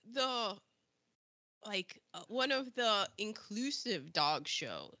one of the inclusive dog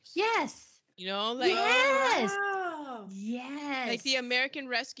shows. Yes. Yes. Oh, yes. Like the American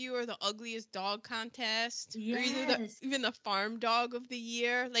Rescue or the Ugliest Dog Contest. Yes. Or even the Farm Dog of the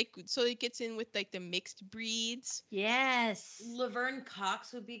Year. So it gets in with the mixed breeds. Yes. Laverne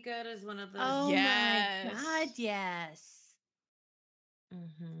Cox would be good as one of those. Oh my God, yes.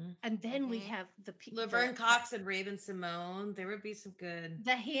 Mm-hmm. And then we have the people. Laverne Cox and Raven Simone. There would be some good.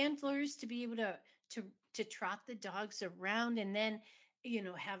 The handlers to be able to trot the dogs around, and then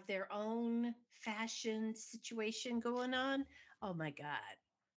have their own fashion situation going on. Oh my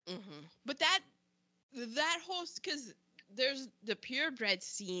God. But that whole, because there's the purebred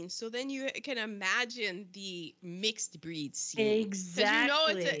scene, so then you can imagine the mixed breed scene.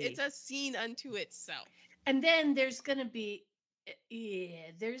 Exactly. Because it's a scene unto itself. And then there's gonna be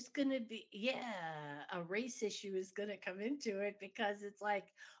a race issue is gonna come into it, because it's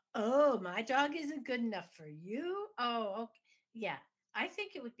like, oh, my dog isn't good enough for you. Oh, okay. Yeah. I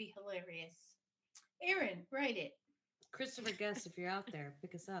think it would be hilarious. Aaron, write it. Christopher Guest, if you're out there,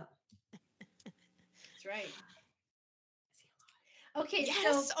 pick us up. That's right. Okay,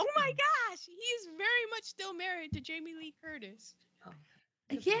 yes. So, oh my gosh, he's very much still married to Jamie Lee Curtis. Oh.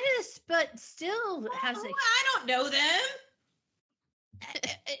 Yes, but still has a. I don't know them.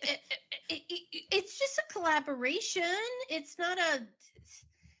 It's just a collaboration. It's not a.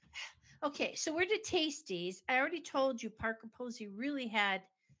 Okay, so we're to Tasties. I already told you Parker Posey really had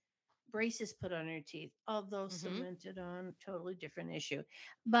braces put on her teeth, although cemented on, totally different issue.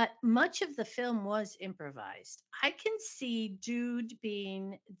 But much of the film was improvised. I can see Dude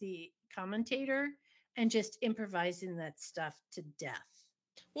being the commentator and just improvising that stuff to death.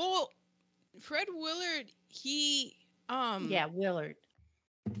 Well, Fred Willard, Willard.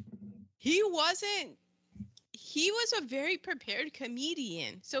 He was a very prepared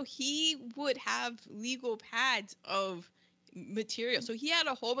comedian. So he would have legal pads of material. So he had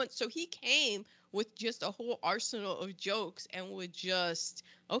a whole bunch. So he came with just a whole arsenal of jokes and would just,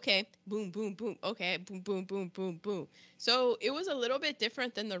 okay, boom, boom, boom, okay, boom, boom, boom, boom, boom. So it was a little bit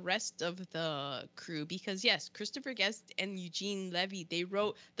different than the rest of the crew because, yes, Christopher Guest and Eugene Levy, they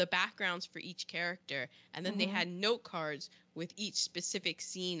wrote the backgrounds for each character, and then they had note cards with each specific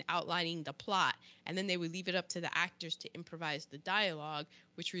scene outlining the plot, and then they would leave it up to the actors to improvise the dialogue,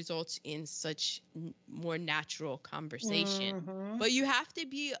 which results in such more natural conversation. But you have to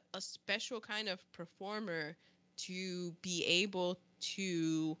be a special kind of performer to be able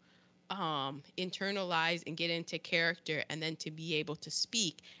to internalize and get into character and then to be able to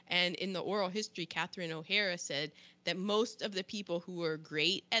speak. And in the oral history, Catherine O'Hara said that most of the people who were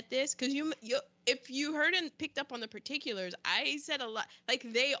great at this, because you if you heard and picked up on the particulars, I said a lot, like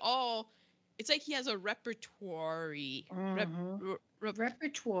they all, it's like he has a repertoire.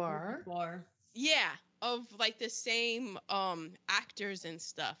 Repertoire. Yeah, of like the same actors and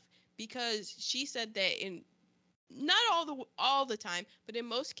stuff. Because she said that in not all the time, but in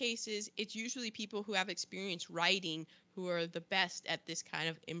most cases, it's usually people who have experience writing who are the best at this kind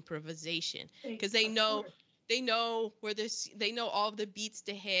of improvisation because they know where they know all of the beats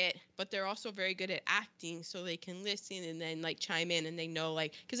to hit, but they're also very good at acting, so they can listen and then like chime in, and they know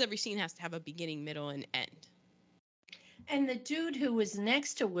like because every scene has to have a beginning, middle, and end. And the dude who was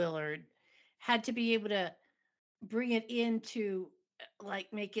next to Willard had to be able to bring it into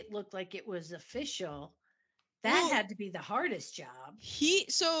like make it look like it was official. That had to be the hardest job.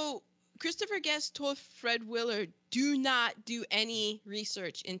 So Christopher Guest told Fred Willard, do not do any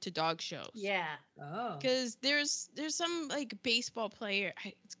research into dog shows. Yeah. Oh. Because there's some like baseball player,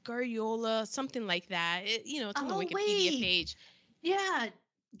 it's Guardiola, something like that. It's on the Wikipedia page. Yeah,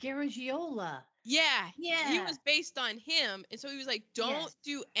 Garagiola. Yeah. He was based on him. And so he was like, don't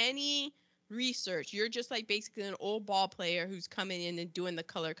do any research. You're just like basically an old ball player who's coming in and doing the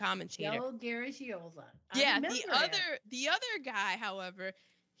color commentator. Joe Garagiola. Yeah, the other guy, however,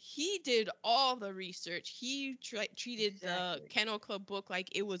 he did all the research. He treated the Kennel Club book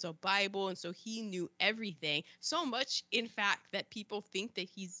like it was a Bible, and so he knew everything. So much, in fact, that people think that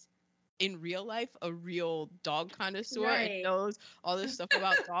he's in real life a real dog connoisseur and knows all this stuff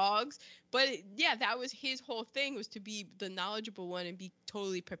about dogs. But yeah, that was his whole thing, was to be the knowledgeable one and be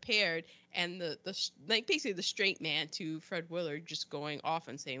totally prepared, and the like basically the straight man to Fred Willard, just going off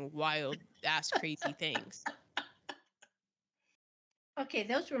and saying wild ass crazy things. Okay,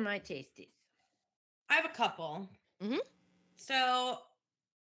 those were my tasties. I have a couple. Mm-hmm. So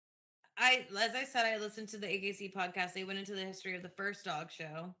as I said, I listened to the AKC podcast. They went into the history of the first dog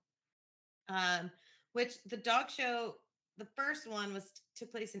show. Which the dog show, the first one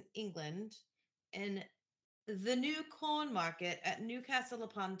took place in England, in the New Corn Market at Newcastle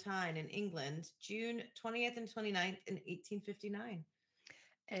upon Tyne in England, June 20th and 29th in 1859.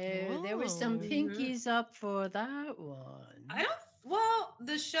 There were some pinkies up for that one. Well,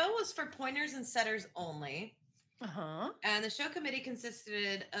 the show was for pointers and setters only. Uh-huh. And the show committee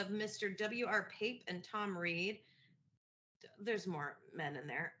consisted of Mr. W.R. Pape and Tom Reed. There's more men in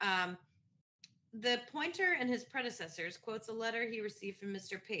there. The pointer and his predecessors quotes a letter he received from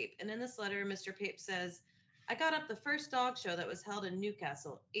Mr. Pape. And in this letter, Mr. Pape says, I got up the first dog show that was held in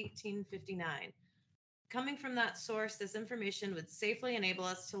Newcastle, 1859. Coming from that source, this information would safely enable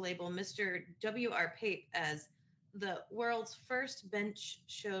us to label Mr. W.R. Pape as the world's first bench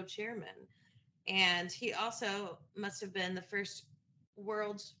show chairman. And he also must have been the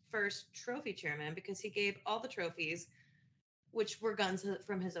world's first trophy chairman, because he gave all the trophies, which were guns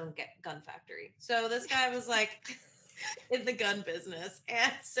from his own gun factory. So this guy was like in the gun business.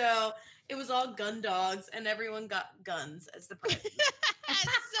 And so it was all gun dogs, and everyone got guns as the prize. That's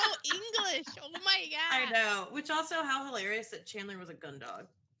so English. Oh my God. I know. Which also, how hilarious that Chandler was a gun dog.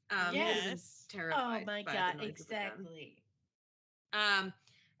 Yes. Terrified. Oh my God. Exactly.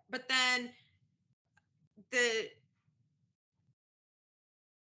 But then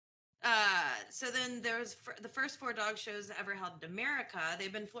so then there was the first 4 dog shows ever held in America.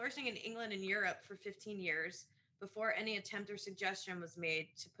 They've been flourishing in England and Europe for 15 years before any attempt or suggestion was made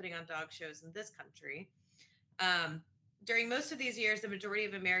to putting on dog shows in this country. During most of these years, the majority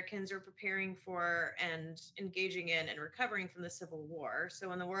of Americans were preparing for and engaging in and recovering from the Civil War. So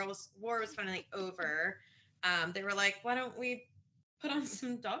when the war was finally over, they were like, why don't we put on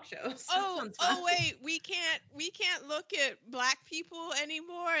some dog shows? Oh wait, we can't look at Black people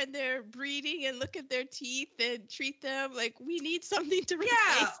anymore and their breeding and look at their teeth and treat them like we need something to replace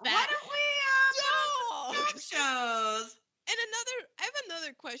that. Why don't we dog shows? And I have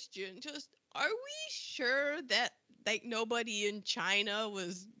another question. Just, are we sure that like nobody in China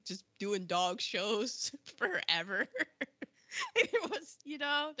was just doing dog shows forever? It was,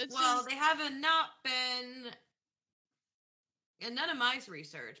 that's Well, just, they haven't not been, and none of my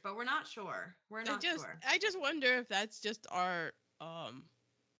research, but we're not sure. We're not sure. I just wonder if that's just our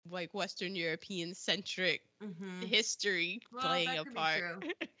like Western European centric history playing that a could part. be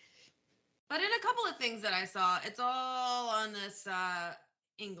true. But in a couple of things that I saw, it's all on this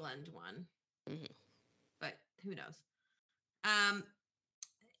England one. But who knows?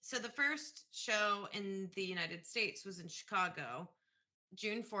 So the first show in the United States was in Chicago,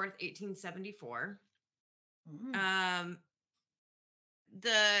 June 4th, 1874.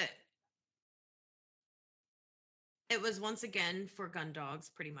 It was once again for gun dogs,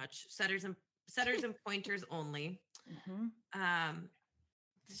 pretty much setters and pointers only.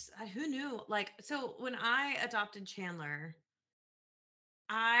 Who knew? Like, so when I adopted Chandler,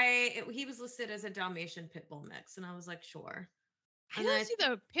 he was listed as a Dalmatian pit bull mix, and I was like, sure. I don't see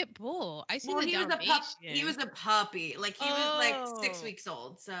the pit bull. I see the he Dalmatian. He was a puppy. Like, he was like 6 weeks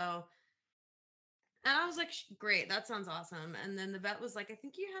old. So, and I was like, great, that sounds awesome. And then the vet was like, I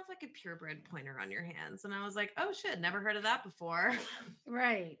think you have like a purebred pointer on your hands. And I was like, oh shit, never heard of that before.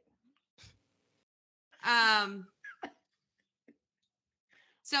 Right.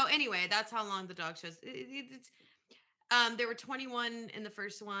 So anyway, that's how long the dog shows. There were 21 in the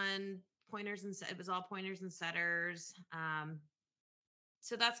first one, pointers, and it was all pointers and setters.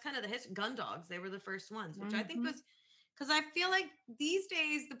 So that's kind of the gun dogs. They were the first ones, which I think was, because I feel like these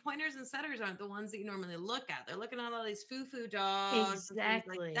days the pointers and setters aren't the ones that you normally look at. They're looking at all these foo-foo dogs, exactly, and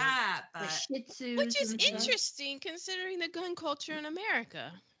things like that. But the Shih Tzus, which is interesting considering the gun culture in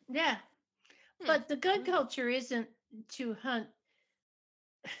America. Yeah, but the gun culture isn't to hunt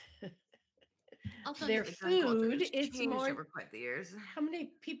their food. It's more over quite the years. How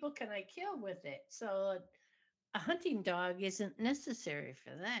many people can I kill with it? So a hunting dog isn't necessary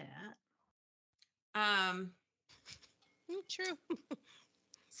for that. True.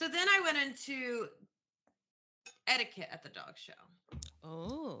 So then I went into etiquette at the dog show.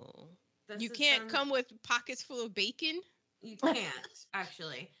 Oh. You can't come with pockets full of bacon? You can't,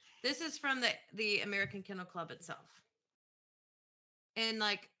 actually. This is from the American Kennel Club itself. In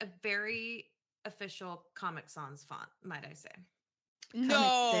like a very official Comic Sans font, might I say.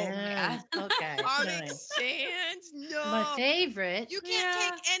 No. Yeah. Okay. Comic Sans? No. My favorite. You can't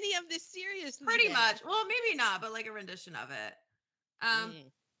take any of this seriously. Pretty much. Well, maybe not, but like a rendition of it.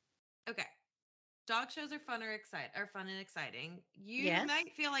 Okay. Dog shows are fun and exciting. You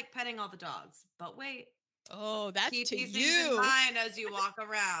might feel like petting all the dogs, but wait. Oh, that's keep to these you. things in mind as you walk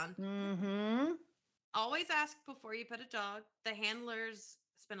around. Always ask before you pet a dog. The handlers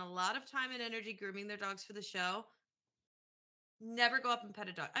spend a lot of time and energy grooming their dogs for the show. Never go up and pet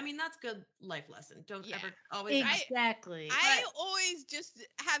a dog. I mean, that's good life lesson. Don't ever always exactly. I always just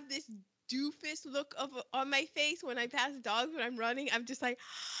have this doofus look on my face when I pass dogs when I'm running. I'm just like,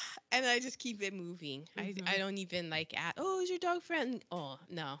 and I just keep it moving. I don't even like ask, oh, is your dog friendly? Oh,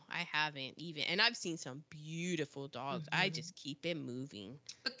 no, I haven't even. And I've seen some beautiful dogs. I just keep it moving.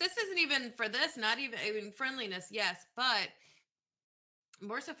 But this isn't even for this, not even friendliness, yes, but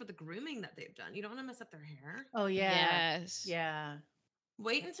more so for the grooming that they've done. You don't want to mess up their hair. Oh, yeah. Yes. Yeah.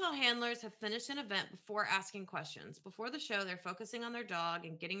 Wait until handlers have finished an event before asking questions. Before the show, they're focusing on their dog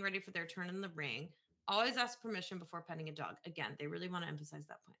and getting ready for their turn in the ring. Always ask permission before petting a dog. Again, they really want to emphasize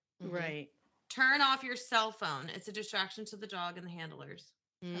that point. Right. Turn off your cell phone. It's a distraction to the dog and the handlers.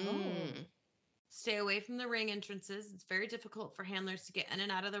 Stay away from the ring entrances. It's very difficult for handlers to get in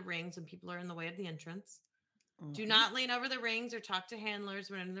and out of the rings when people are in the way of the entrance. Do not lean over the rings or talk to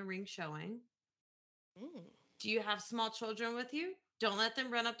handlers when in the ring showing. Do you have small children with you? Don't let them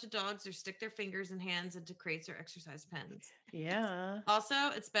run up to dogs or stick their fingers and hands into crates or exercise pens. Yeah. Also,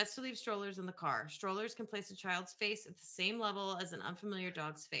 it's best to leave strollers in the car. Strollers can place a child's face at the same level as an unfamiliar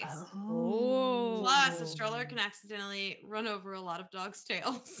dog's face. Oh. Plus, a stroller can accidentally run over a lot of dogs'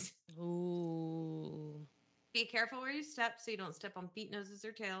 tails. Ooh. Be careful where you step so you don't step on feet, noses,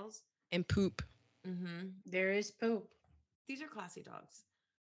 or tails. And poop. There is poop. These are classy dogs.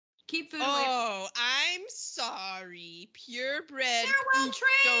 Keep food away. Oh, I'm sorry. Purebred. They're well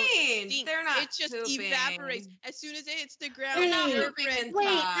trained. They're not. It just pooping. Evaporates as soon as it hits the ground. They're not pooping inside. Wait,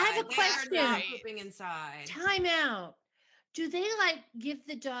 I have a question. They're not pooping inside. Time out. Do they like give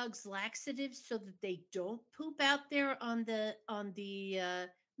the dogs laxatives so that they don't poop out there on the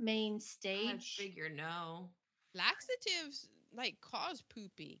main stage? I figure no. Laxatives like cause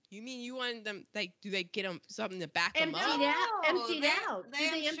pooping. You mean you want them like? Do they get them something to back them up? Emptied out. They,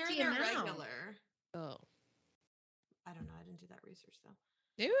 do they I'm sure empty they're them out? regular. Oh, I don't know. I didn't do that research though.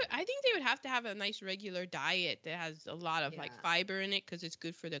 I think they would have to have a nice regular diet that has a lot of like fiber in it because it's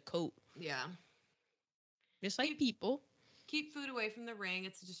good for the coat. Yeah. Just like people. keep food away from the ring.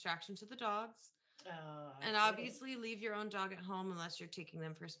 It's a distraction to the dogs. Oh, And obviously leave your own dog at home unless you're taking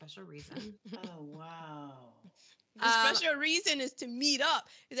them for a special reason. Oh, wow. The special reason is to meet up.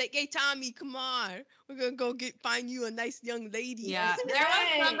 It's like, hey, Tommy, come on. We're going to go find you a nice young lady. Yeah. There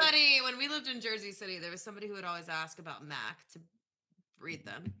was somebody, when we lived in Jersey City, there was somebody who would always ask about Mac to breed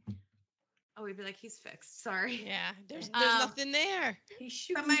them. Oh, we'd be like, he's fixed. Sorry. Yeah, there's nothing there. He's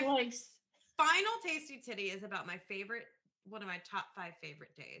shooting blanks. Final Tasty Titty is about one of my top 5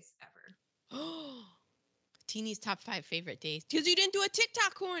 favorite days ever. Oh, Teeny's top 5 favorite days. Because you didn't do a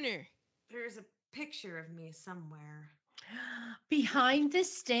TikTok corner. There's a picture of me somewhere. Behind the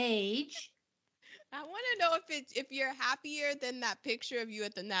stage. I want to know if you're happier than that picture of you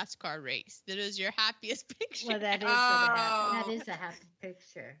at the NASCAR race. That is your happiest picture. Well, that is a happy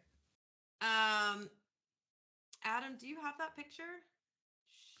picture. Adam, do you have that picture?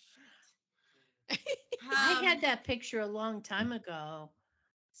 I had that picture a long time ago.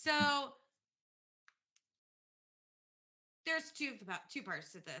 So there's two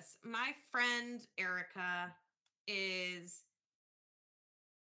parts to this. My friend Erica is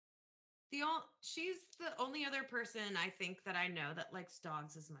she's the only other person I think that I know that likes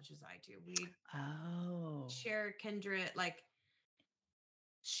dogs as much as I do. We share kindred, like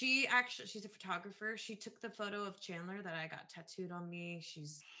she's a photographer. She took the photo of Chandler that I got tattooed on me. She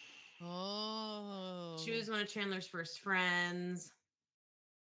was one of Chandler's first friends.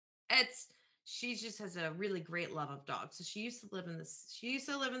 She just has a really great love of dogs. So she used to live in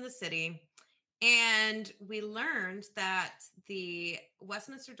the city. And we learned that the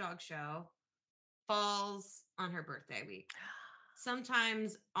Westminster Dog Show falls on her birthday week.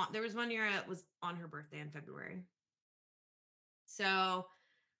 Sometimes there was one year it was on her birthday in February. So,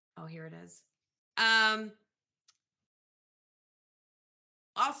 here it is.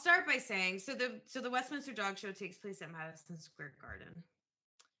 I'll start by saying, so the Westminster Dog Show takes place at Madison Square Garden.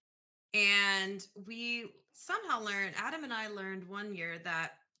 And we somehow Adam and I learned one year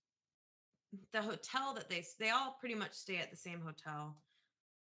that the hotel that they all pretty much stay at the same hotel.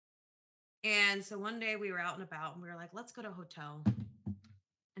 And so one day we were out and about and we were like, let's go to a hotel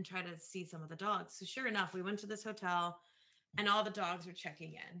and try to see some of the dogs. So sure enough, we went to this hotel and all the dogs were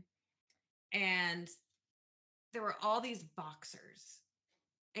checking in. And there were all these boxers.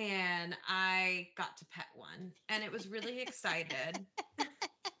 And I got to pet one and it was really excited.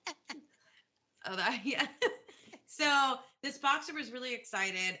 Yeah. So this boxer was really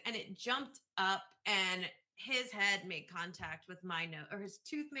excited and it jumped up and his head made contact with my nose, or his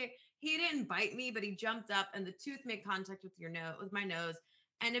tooth he didn't bite me, but he jumped up and the tooth made contact with with my nose.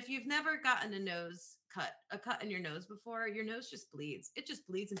 And if you've never gotten a cut in your nose before, your nose just bleeds. It just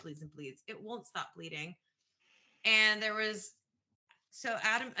bleeds and bleeds and bleeds. It won't stop bleeding. And so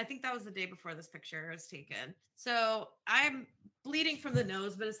Adam, I think that was the day before this picture was taken. So I'm bleeding from the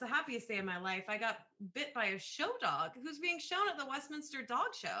nose, but it's the happiest day of my life. I got bit by a show dog who's being shown at the Westminster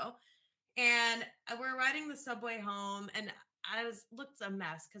Dog Show. And we're riding the subway home and looked a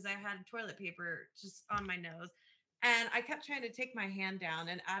mess because I had toilet paper just on my nose. And I kept trying to take my hand down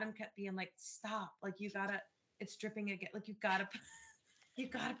and Adam kept being like, stop, like it's dripping again. Like you gotta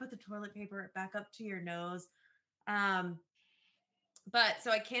put the toilet paper back up to your nose. But so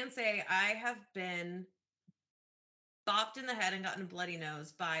I can say I have been bopped in the head and gotten a bloody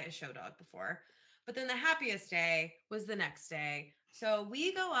nose by a show dog before. But then the happiest day was the next day. So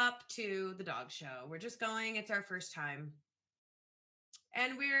we go up to the dog show. We're just going. It's our first time.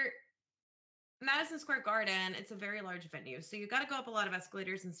 And we're Madison Square Garden. It's a very large venue. So you got to go up a lot of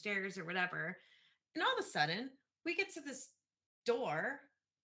escalators and stairs or whatever. And all of a sudden, we get to this door.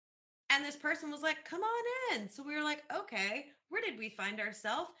 And this person was like, come on in. So we were like, okay, where did we find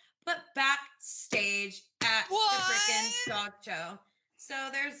ourselves? But backstage at the freaking dog show. So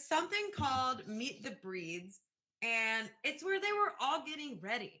there's something called Meet the Breeds. And it's where they were all getting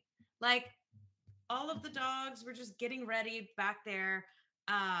ready. Like all of the dogs were just getting ready back there.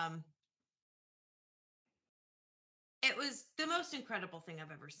 It was the most incredible thing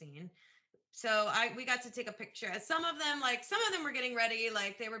I've ever seen. So we got to take a picture. Some of them were getting ready,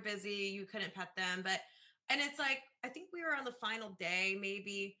 like they were busy. You couldn't pet them, and it's like, I think we were on the final day,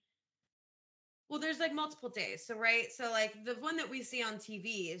 maybe. Well, there's like multiple days. So, right. So like the one that we see on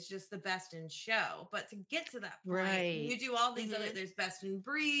TV is just the best in show, but to get to that point, you do all these other, there's best in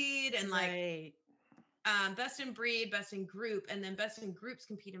breed and like, best in breed, best in group, and then best in groups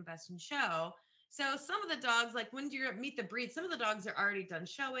compete in best in show. So some of the dogs, like when you meet the breed, some of the dogs are already done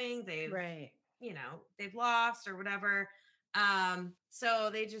showing. They've, they've lost or whatever. So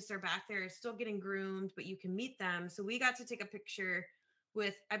they just are back there still getting groomed, but you can meet them. So we got to take a picture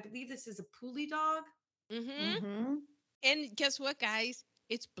with, I believe this is a Puli dog. And guess what, guys?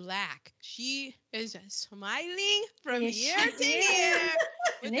 It's black. She is smiling from Yes, ear she to ear is.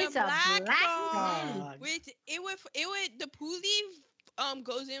 with And a it's a black black dog. dog. With the Puli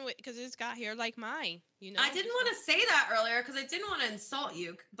goes in with because it's got hair like mine. I didn't want to say that earlier because I didn't want to insult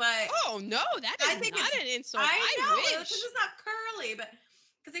you, but Oh no, that I is think not it's- an insult. I know wish. because it's not curly, but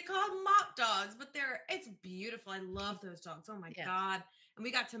because they call them mop dogs, but it's beautiful. I love those dogs. Oh my Yes. god! And we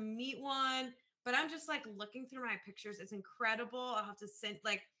got to meet one, but I'm just like looking through my pictures. It's incredible. I'll have to send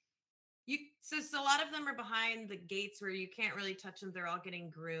like you. So a lot of them are behind the gates where you can't really touch them. They're all getting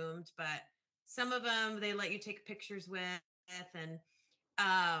groomed, but some of them they let you take pictures with, and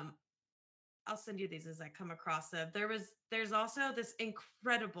I'll send you these as I come across them. There's also this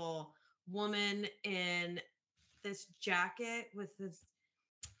incredible woman in this jacket with this.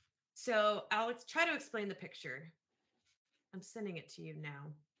 So I'll try to explain the picture. I'm sending it to you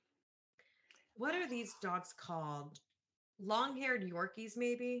now. What are these dogs called? Long-haired Yorkies,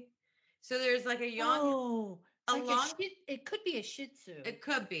 maybe. So there's like a young, It could be a Shih Tzu. it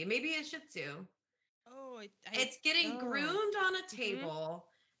could be maybe a Shih Tzu. Oh, It's getting groomed on a Mhm. table,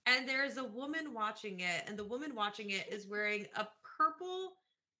 and there's a woman watching it, and the woman watching it is wearing a purple,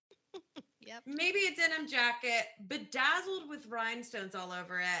 Yep. maybe a denim jacket, bedazzled with rhinestones all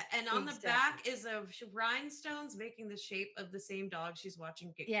over it, and on the back is a rhinestones making the shape of the same dog she's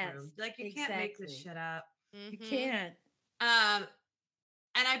watching get Yes, groomed. Like you can't make this shit up. You Mhm. can't.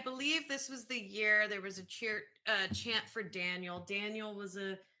 And I believe this was the year there was a chant for Daniel. Daniel was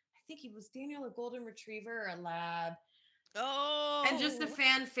I think he was Daniel, a golden retriever or a lab. Oh. And just a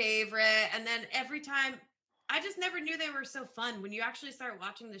fan favorite. And then every time, I just never knew they were so fun. When you actually start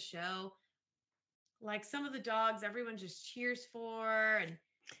watching the show, like some of the dogs, everyone just cheers for. And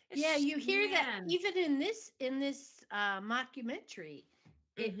Yeah, you hear that man. even in this mockumentary.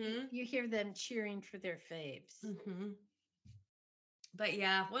 Mhm. You hear them cheering for their faves. Mhm. But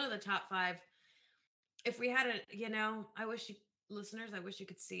yeah, one of the top 5. If we had I wish listeners, I wish you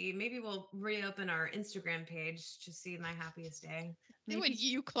could see. Maybe we'll reopen our Instagram page to see my happiest day. Maybe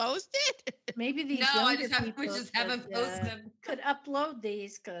you closed it. Maybe these No, I younger just haven't. We people just haven't posted. could upload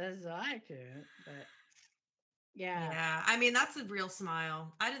these because I can't. But yeah, I mean that's a real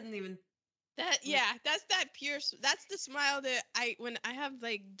smile. I didn't even. That's that pure. That's the smile that when I have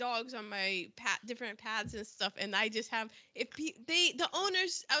like dogs on my different pads and stuff, and I just have the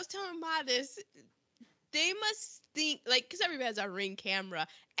owners. I was telling Ma this. They must think like because everybody has a Ring camera,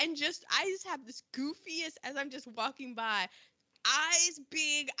 and I just have this goofiest as I'm just walking by, eyes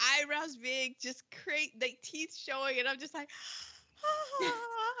big, eyebrows big, just like teeth showing, and I'm just like,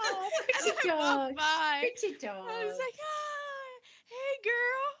 oh, pretty dog. By. Pretty dog. I was like, oh, hey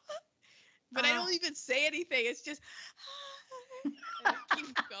girl, but I don't even say anything. It's just. And I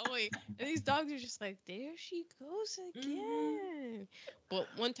keep going, and these dogs are just like, there she goes again. But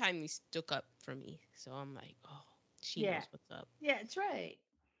one time he stuck up for me, so I'm like, oh, she knows what's up. Yeah, that's right.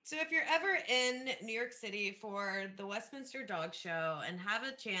 So if you're ever in New York City for the Westminster Dog Show and have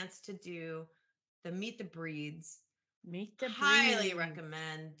a chance to do the Meet the Breeds, highly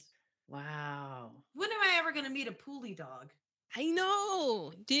recommend. Wow. When am I ever going to meet a Puli dog? I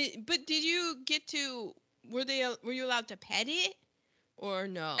know. Did you get to? Were you allowed to pet it? Or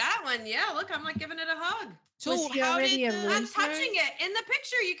no? That one, yeah. Look, I'm like giving it a hug. So how did I'm touching it in the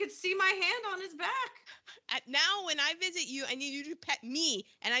picture? You could see my hand on his back. Now, when I visit you, I need you to pet me,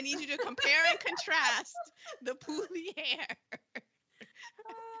 and I need you to compare and contrast the Puli hair.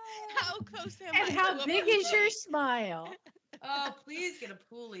 How close am I? And how big is your smile? Oh, please get a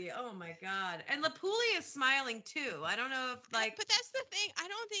Puli. Oh my God. And the Puli is smiling too. I don't know if like. But that's the thing. I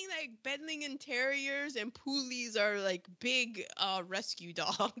don't think like Bedlington Terriers and Pulis are like big rescue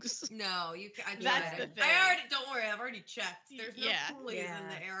dogs. No, you can. That's the thing. Don't worry. I've already checked. There's no Pulis in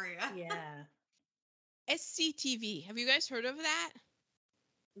the area. Yeah. SCTV. Have you guys heard of that?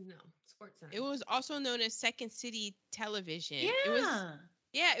 No. Sports Center. It was also known as Second City Television.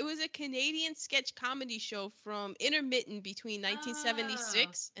 Yeah. It was a Canadian sketch comedy show from intermittent between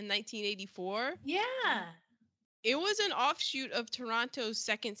 1976 and 1984. Yeah. It was an offshoot of Toronto's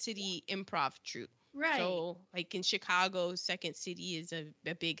Second City improv troupe. Right. So, like in Chicago, Second City is a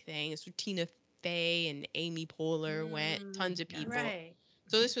big thing. It's where Tina Fey and Amy Poehler went, tons of people. Right.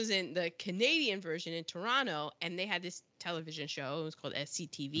 So this was in the Canadian version in Toronto, and they had this television show. It was called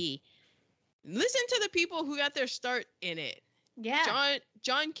SCTV. Listen to the people who got their start in it. Yeah.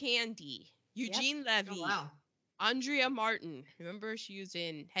 John Candy, Eugene Levy, Oh, wow. Andrea Martin. Remember, she was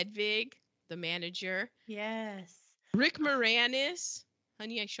in Hedwig, the manager. Yes. Rick Moranis,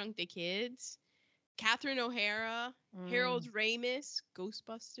 Honey, I Shrunk the Kids. Catherine O'Hara, Harold Ramis,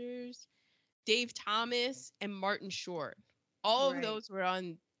 Ghostbusters. Dave Thomas, and Martin Short. All of Right. those were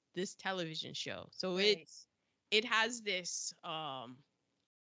on this television show. So Right. it has this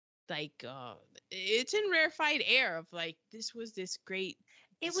like it's in rarefied air of like this was this great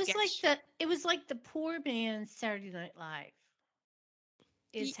It was sketch. like the poor man's Saturday Night Live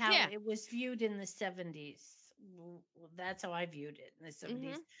is how Yeah. it was viewed in the 70s. Well, that's how I viewed it in the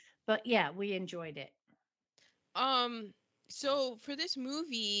 70s. Mhm. But yeah, we enjoyed it. So for this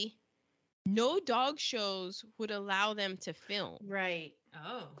movie, no dog shows would allow them to film. Right.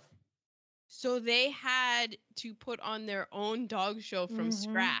 Oh. So they had to put on their own dog show from Mhm.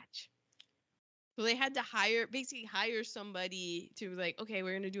 scratch. So they had to basically hire somebody to like, okay,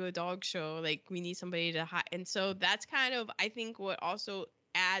 we're going to do a dog show. Like we need somebody to hire. And so that's kind of, I think, what also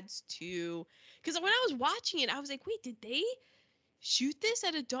adds to, because when I was watching it, I was like, wait, did they shoot this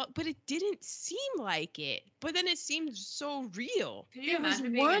at a dog? But it didn't seem like it. But then it seemed so real. Can you There was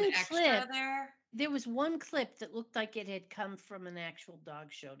imagine being an one extra clip. there? There was one clip that looked like it had come from an actual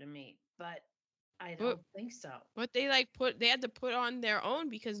dog show to me, but I But don't think so. But they had to put on their own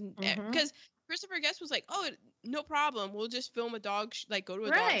because Mhm. Christopher Guest was like, oh, no problem, we'll just film a dog go to a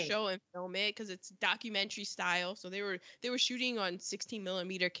dog Right. show and film it because it's documentary style. So they were shooting on 16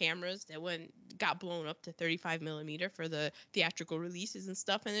 millimeter cameras that got blown up to 35 millimeter for the theatrical releases and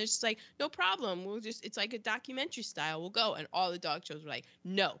stuff. And it's just like, no problem, it's like a documentary style, we'll go. And all the dog shows were like,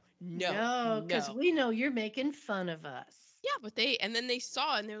 no, because we know you're making fun of us. yeah, but then they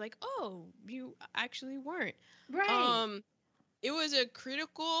saw and they're like, oh, you actually weren't. Right. It was a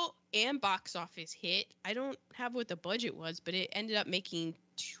critical and box office hit. I don't have what the budget was, but it ended up making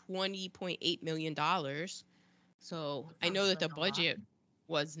 $20.8 million. So I know that the budget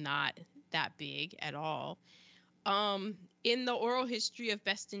was not that big at all. In the oral history of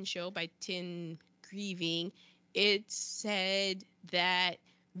Best in Show by Tim Grieving, it said that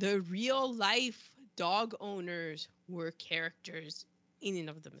the real life dog owners were characters in and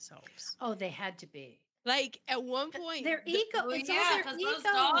of themselves. Oh, they had to be. Like at one point, Their ego. well, It's yeah, all their 'cause ego. those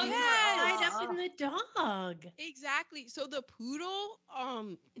dogs were tied all- up in the dog. exactly. So the poodle,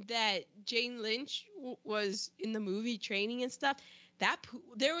 that Jane Lynch was in the movie training and stuff.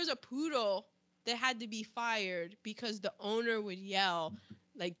 There was a poodle that had to be fired because the owner would yell,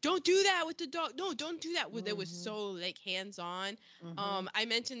 like, "Don't do that with the dog! No, don't do that!" It was so like hands on. Mhm. I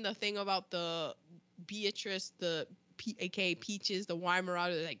mentioned the thing about the Beatrice, aka Peaches, the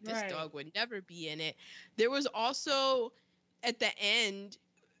Weimaraner, like this Right. dog would never be in it. There was also at the end,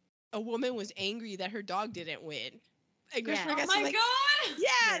 a woman was angry that her dog didn't win. And Yeah. Christopher Oh Guest my was like, god! yeah,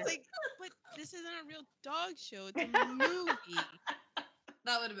 Yeah. it's like, but this isn't a real dog show. It's a movie.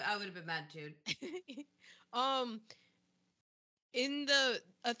 I would have been mad too.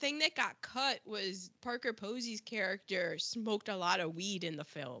 A thing that got cut was Parker Posey's character smoked a lot of weed in the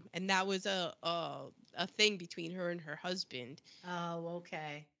film, and that was a thing between her and her husband. Oh,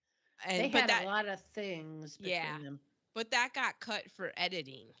 okay. And They had a lot of things between them. But that got cut for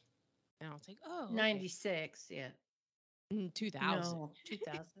editing. And I was like, oh, okay. 96, yeah. 2000. No,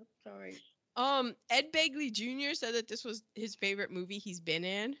 2000. Sorry. Ed Begley Jr. said that this was his favorite movie he's been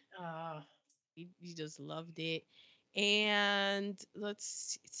in. He just loved it. And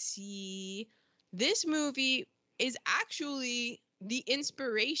let's see. This movie is actually the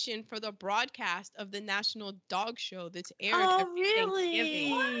inspiration for the broadcast of the National Dog Show that's aired every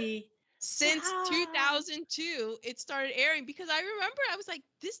Thanksgiving. Really? Since 2002, it started airing because I remember I was like,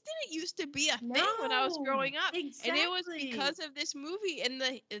 this didn't used to be a thing when I was growing up. Exactly. And it was because of this movie and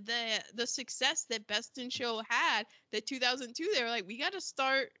the success that Best in Show had. That 2002, they were like, we got to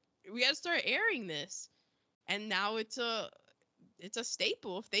start airing this. And now it's a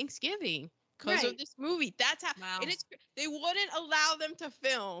staple of Thanksgiving because of this movie. That's how. Wow. And they wouldn't allow them to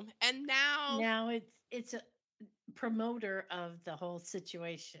film, and now it's a promoter of the whole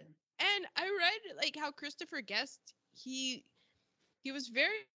situation. And I read like how Christopher Guest he was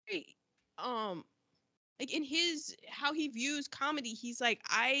very like in his how he views comedy. He's like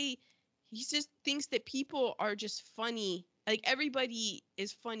he just thinks that people are just funny. Like everybody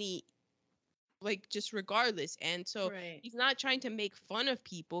is funny, like just regardless. And so he's not trying to make fun of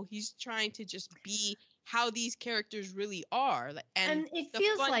people. He's trying to just be how these characters really are. And it the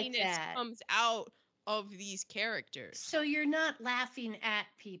feels funniness like that comes out of these characters. So you're not laughing at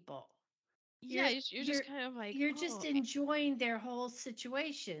people. Yeah, you're just kind of like you're just enjoying their whole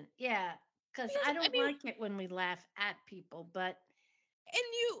situation. Yeah, because I don't like it when we laugh at people, but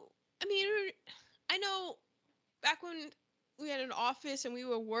I know back when we had an office and we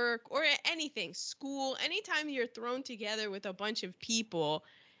would work or anything, school, anytime you're thrown together with a bunch of people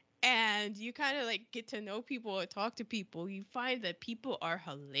and you kind of like get to know people or talk to people, you find that people are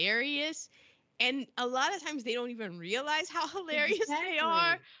hilarious And a lot of times they don't even realize how hilarious they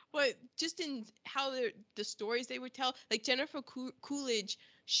are, Exactly. but just in how the stories they would tell. Like Jennifer Coolidge,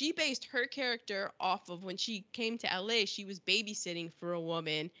 she based her character off of when she came to LA, she was babysitting for a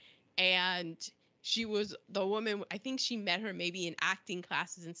woman, and she was the woman, I think she met her maybe in acting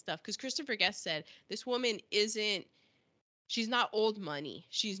classes and stuff, because Christopher Guest said this woman she's not old money,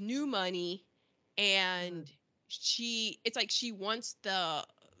 she's new money, and it's like she wants the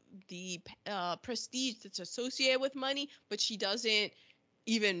prestige that's associated with money, but she doesn't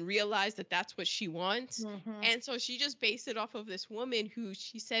even realize that that's what she wants. Mhm. And so she just based it off of this woman who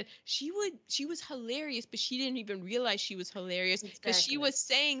she said she was hilarious, but she didn't even realize she was hilarious because she Exactly. was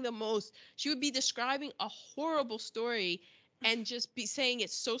saying she would be describing a horrible story and just be saying it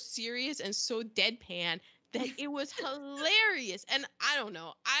so serious and so deadpan that it was hilarious. And I don't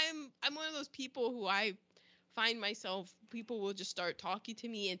know, I'm one of those people who I find myself, people will just start talking to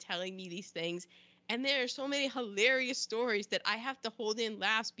me and telling me these things, and there are so many hilarious stories that I have to hold in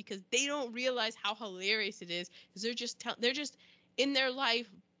laughs because they don't realize how hilarious it is, because they're just in their life,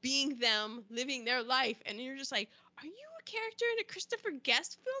 being them, living their life, and you're just like, are you a character in a Christopher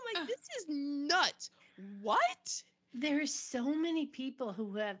Guest film? Like, this is nuts. What? There's so many people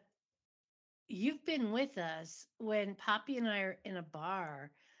who you've been with us when Poppy and I are in a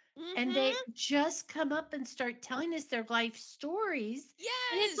bar, and they Mm-hmm. just come up and start telling us their life stories.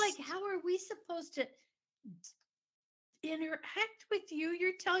 And it's Yes. like, how are we supposed to interact with you?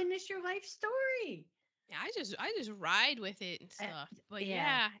 You're telling us your life story. Yeah, I just ride with it and stuff. But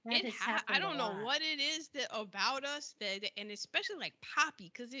Yeah, yeah, that has I happened a don't know lot. what it is that about us and especially like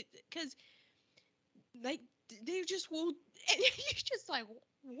Poppy, because like they just will, and you're just like,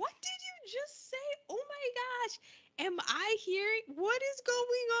 what did you just say? Oh my gosh, am I hearing what is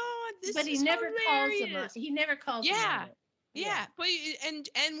going on? This But he is never calls them hilarious. He never calls them on Yeah. it. Yeah, but and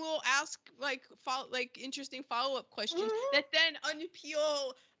we'll ask like interesting follow-up questions Mhm. that then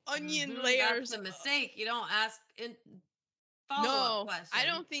unpeel onion That's layers. the mistake. You don't ask follow-up No, I questions.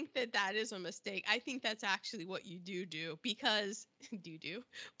 don't think that is a mistake. I think that's actually what you do because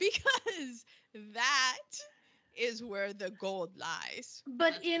because that is where the gold lies.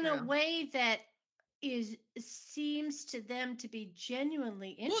 But That's in a true. way that seems to them to be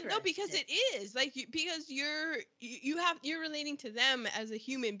genuinely Well, no, because interested. it is like because you're relating to them as a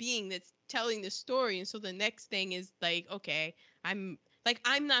human being that's telling the story, and so the next thing is like, okay, I'm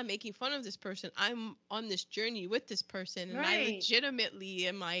not making fun of this person. I'm on this journey with this person, and I Right. legitimately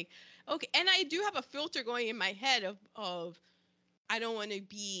am like, okay, and I do have a filter going in my head of I don't want to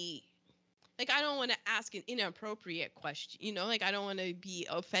be like, I don't want to ask an inappropriate question, like I don't want to be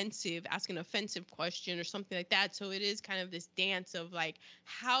offensive, ask an offensive question or something like that. So it is kind of this dance of like,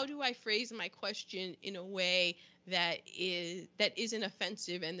 how do I phrase my question in a way that isn't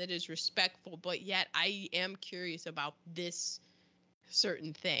offensive and that is respectful, but yet I am curious about this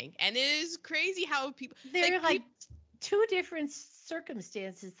certain thing. And it is crazy how people There are like two different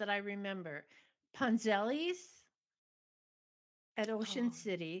circumstances that I remember. Ponzelli's at Ocean oh,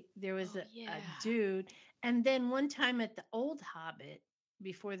 City, there was oh a yeah. dude. And then one time at the old Hobbit,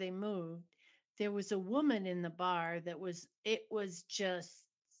 before they moved, there was a woman in the bar it was just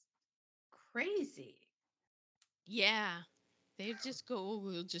crazy. Yeah. They just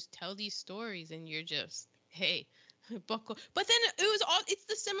we'll just tell these stories, and you're just, hey, buckle. But then it's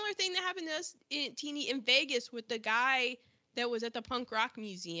the similar thing that happened to us in Vegas with the guy that was at the punk rock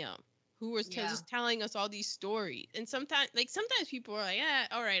museum who was Yeah. just telling us all these stories. And sometimes people are like,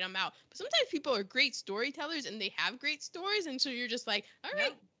 all right, I'm out. But sometimes people are great storytellers and they have great stories. And so you're just like, all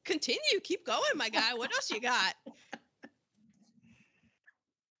right, Yep. continue, keep going, my guy. What else you got?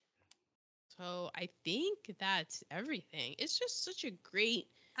 So I think that's everything. It's just such a great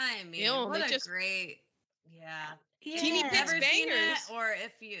I mean, film. what It a just great, yeah. If Teeny you've picks Yeah. never seen it, bangers. or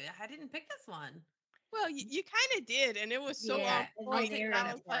if you, I didn't pick this one. Well, you kind of did, and it was so Yeah. on Okay, And I'll then point take that Aaron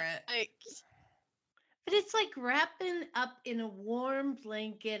I credit was for said, it. like, but it's like wrapping up in a warm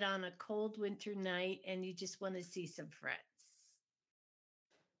blanket on a cold winter night and you just want to see some friends.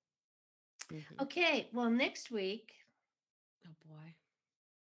 Mhm. Okay, well, next week, Oh boy.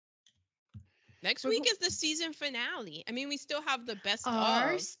 Next we're week is the season finale. I mean, we still have the best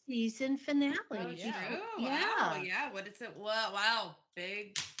our of. season Oh, finale. Yeah. true. Wow. Yeah, Yeah. What is it? Wow.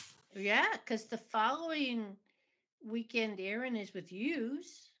 Big. yeah, because the following weekend, Aaron is with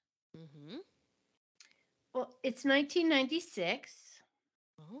yous. Hmm. Well, it's 1996.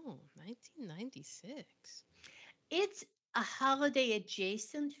 Oh, 1996. It's a holiday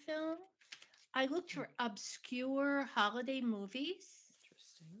adjacent film. I looked for obscure holiday movies,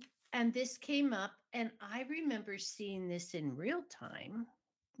 Interesting. and this came up, and I remember seeing this in real time.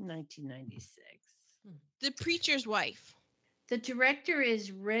 1996. The Preacher's Wife. The director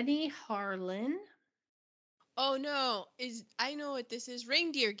is Rennie Harlan. Oh no, I know what this is.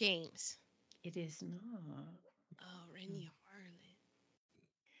 Reindeer Games. It is not. Oh, Rennie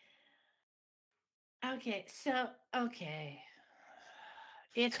Harlan. Okay, so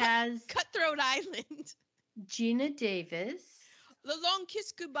it has Cutthroat Island. Gina Davis. The Long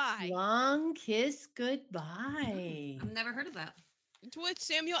Kiss Goodbye. Long Kiss Goodbye. I've never heard of that. It's with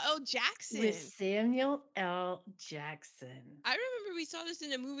Samuel L. Jackson. With Samuel L. Jackson. I remember we saw this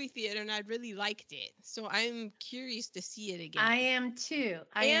in a movie theater and I really liked it. So I'm curious to see it again. I am too.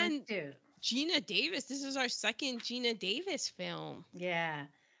 Gina Davis. This is our second Gina Davis film. Yeah.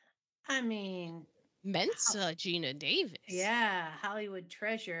 I mean, Mensa Gina Davis. Yeah, Hollywood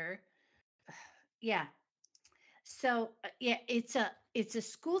treasure. Yeah. So it's a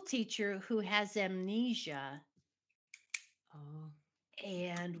school teacher who has amnesia. Oh.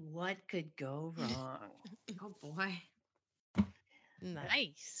 And what could go wrong? Oh boy.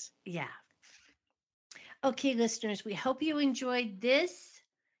 Nice. Yeah. Okay, listeners, we hope you enjoyed this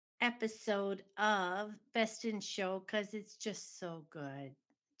episode of Best in Show because it's just so good.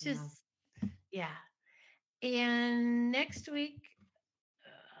 Yeah. And next week,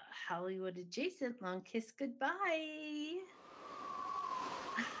 Hollywood adjacent, Long Kiss Goodbye.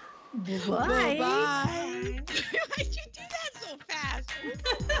 Bye. Bye. Why'd you do that so fast?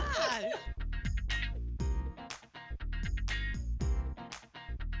 Oh my gosh.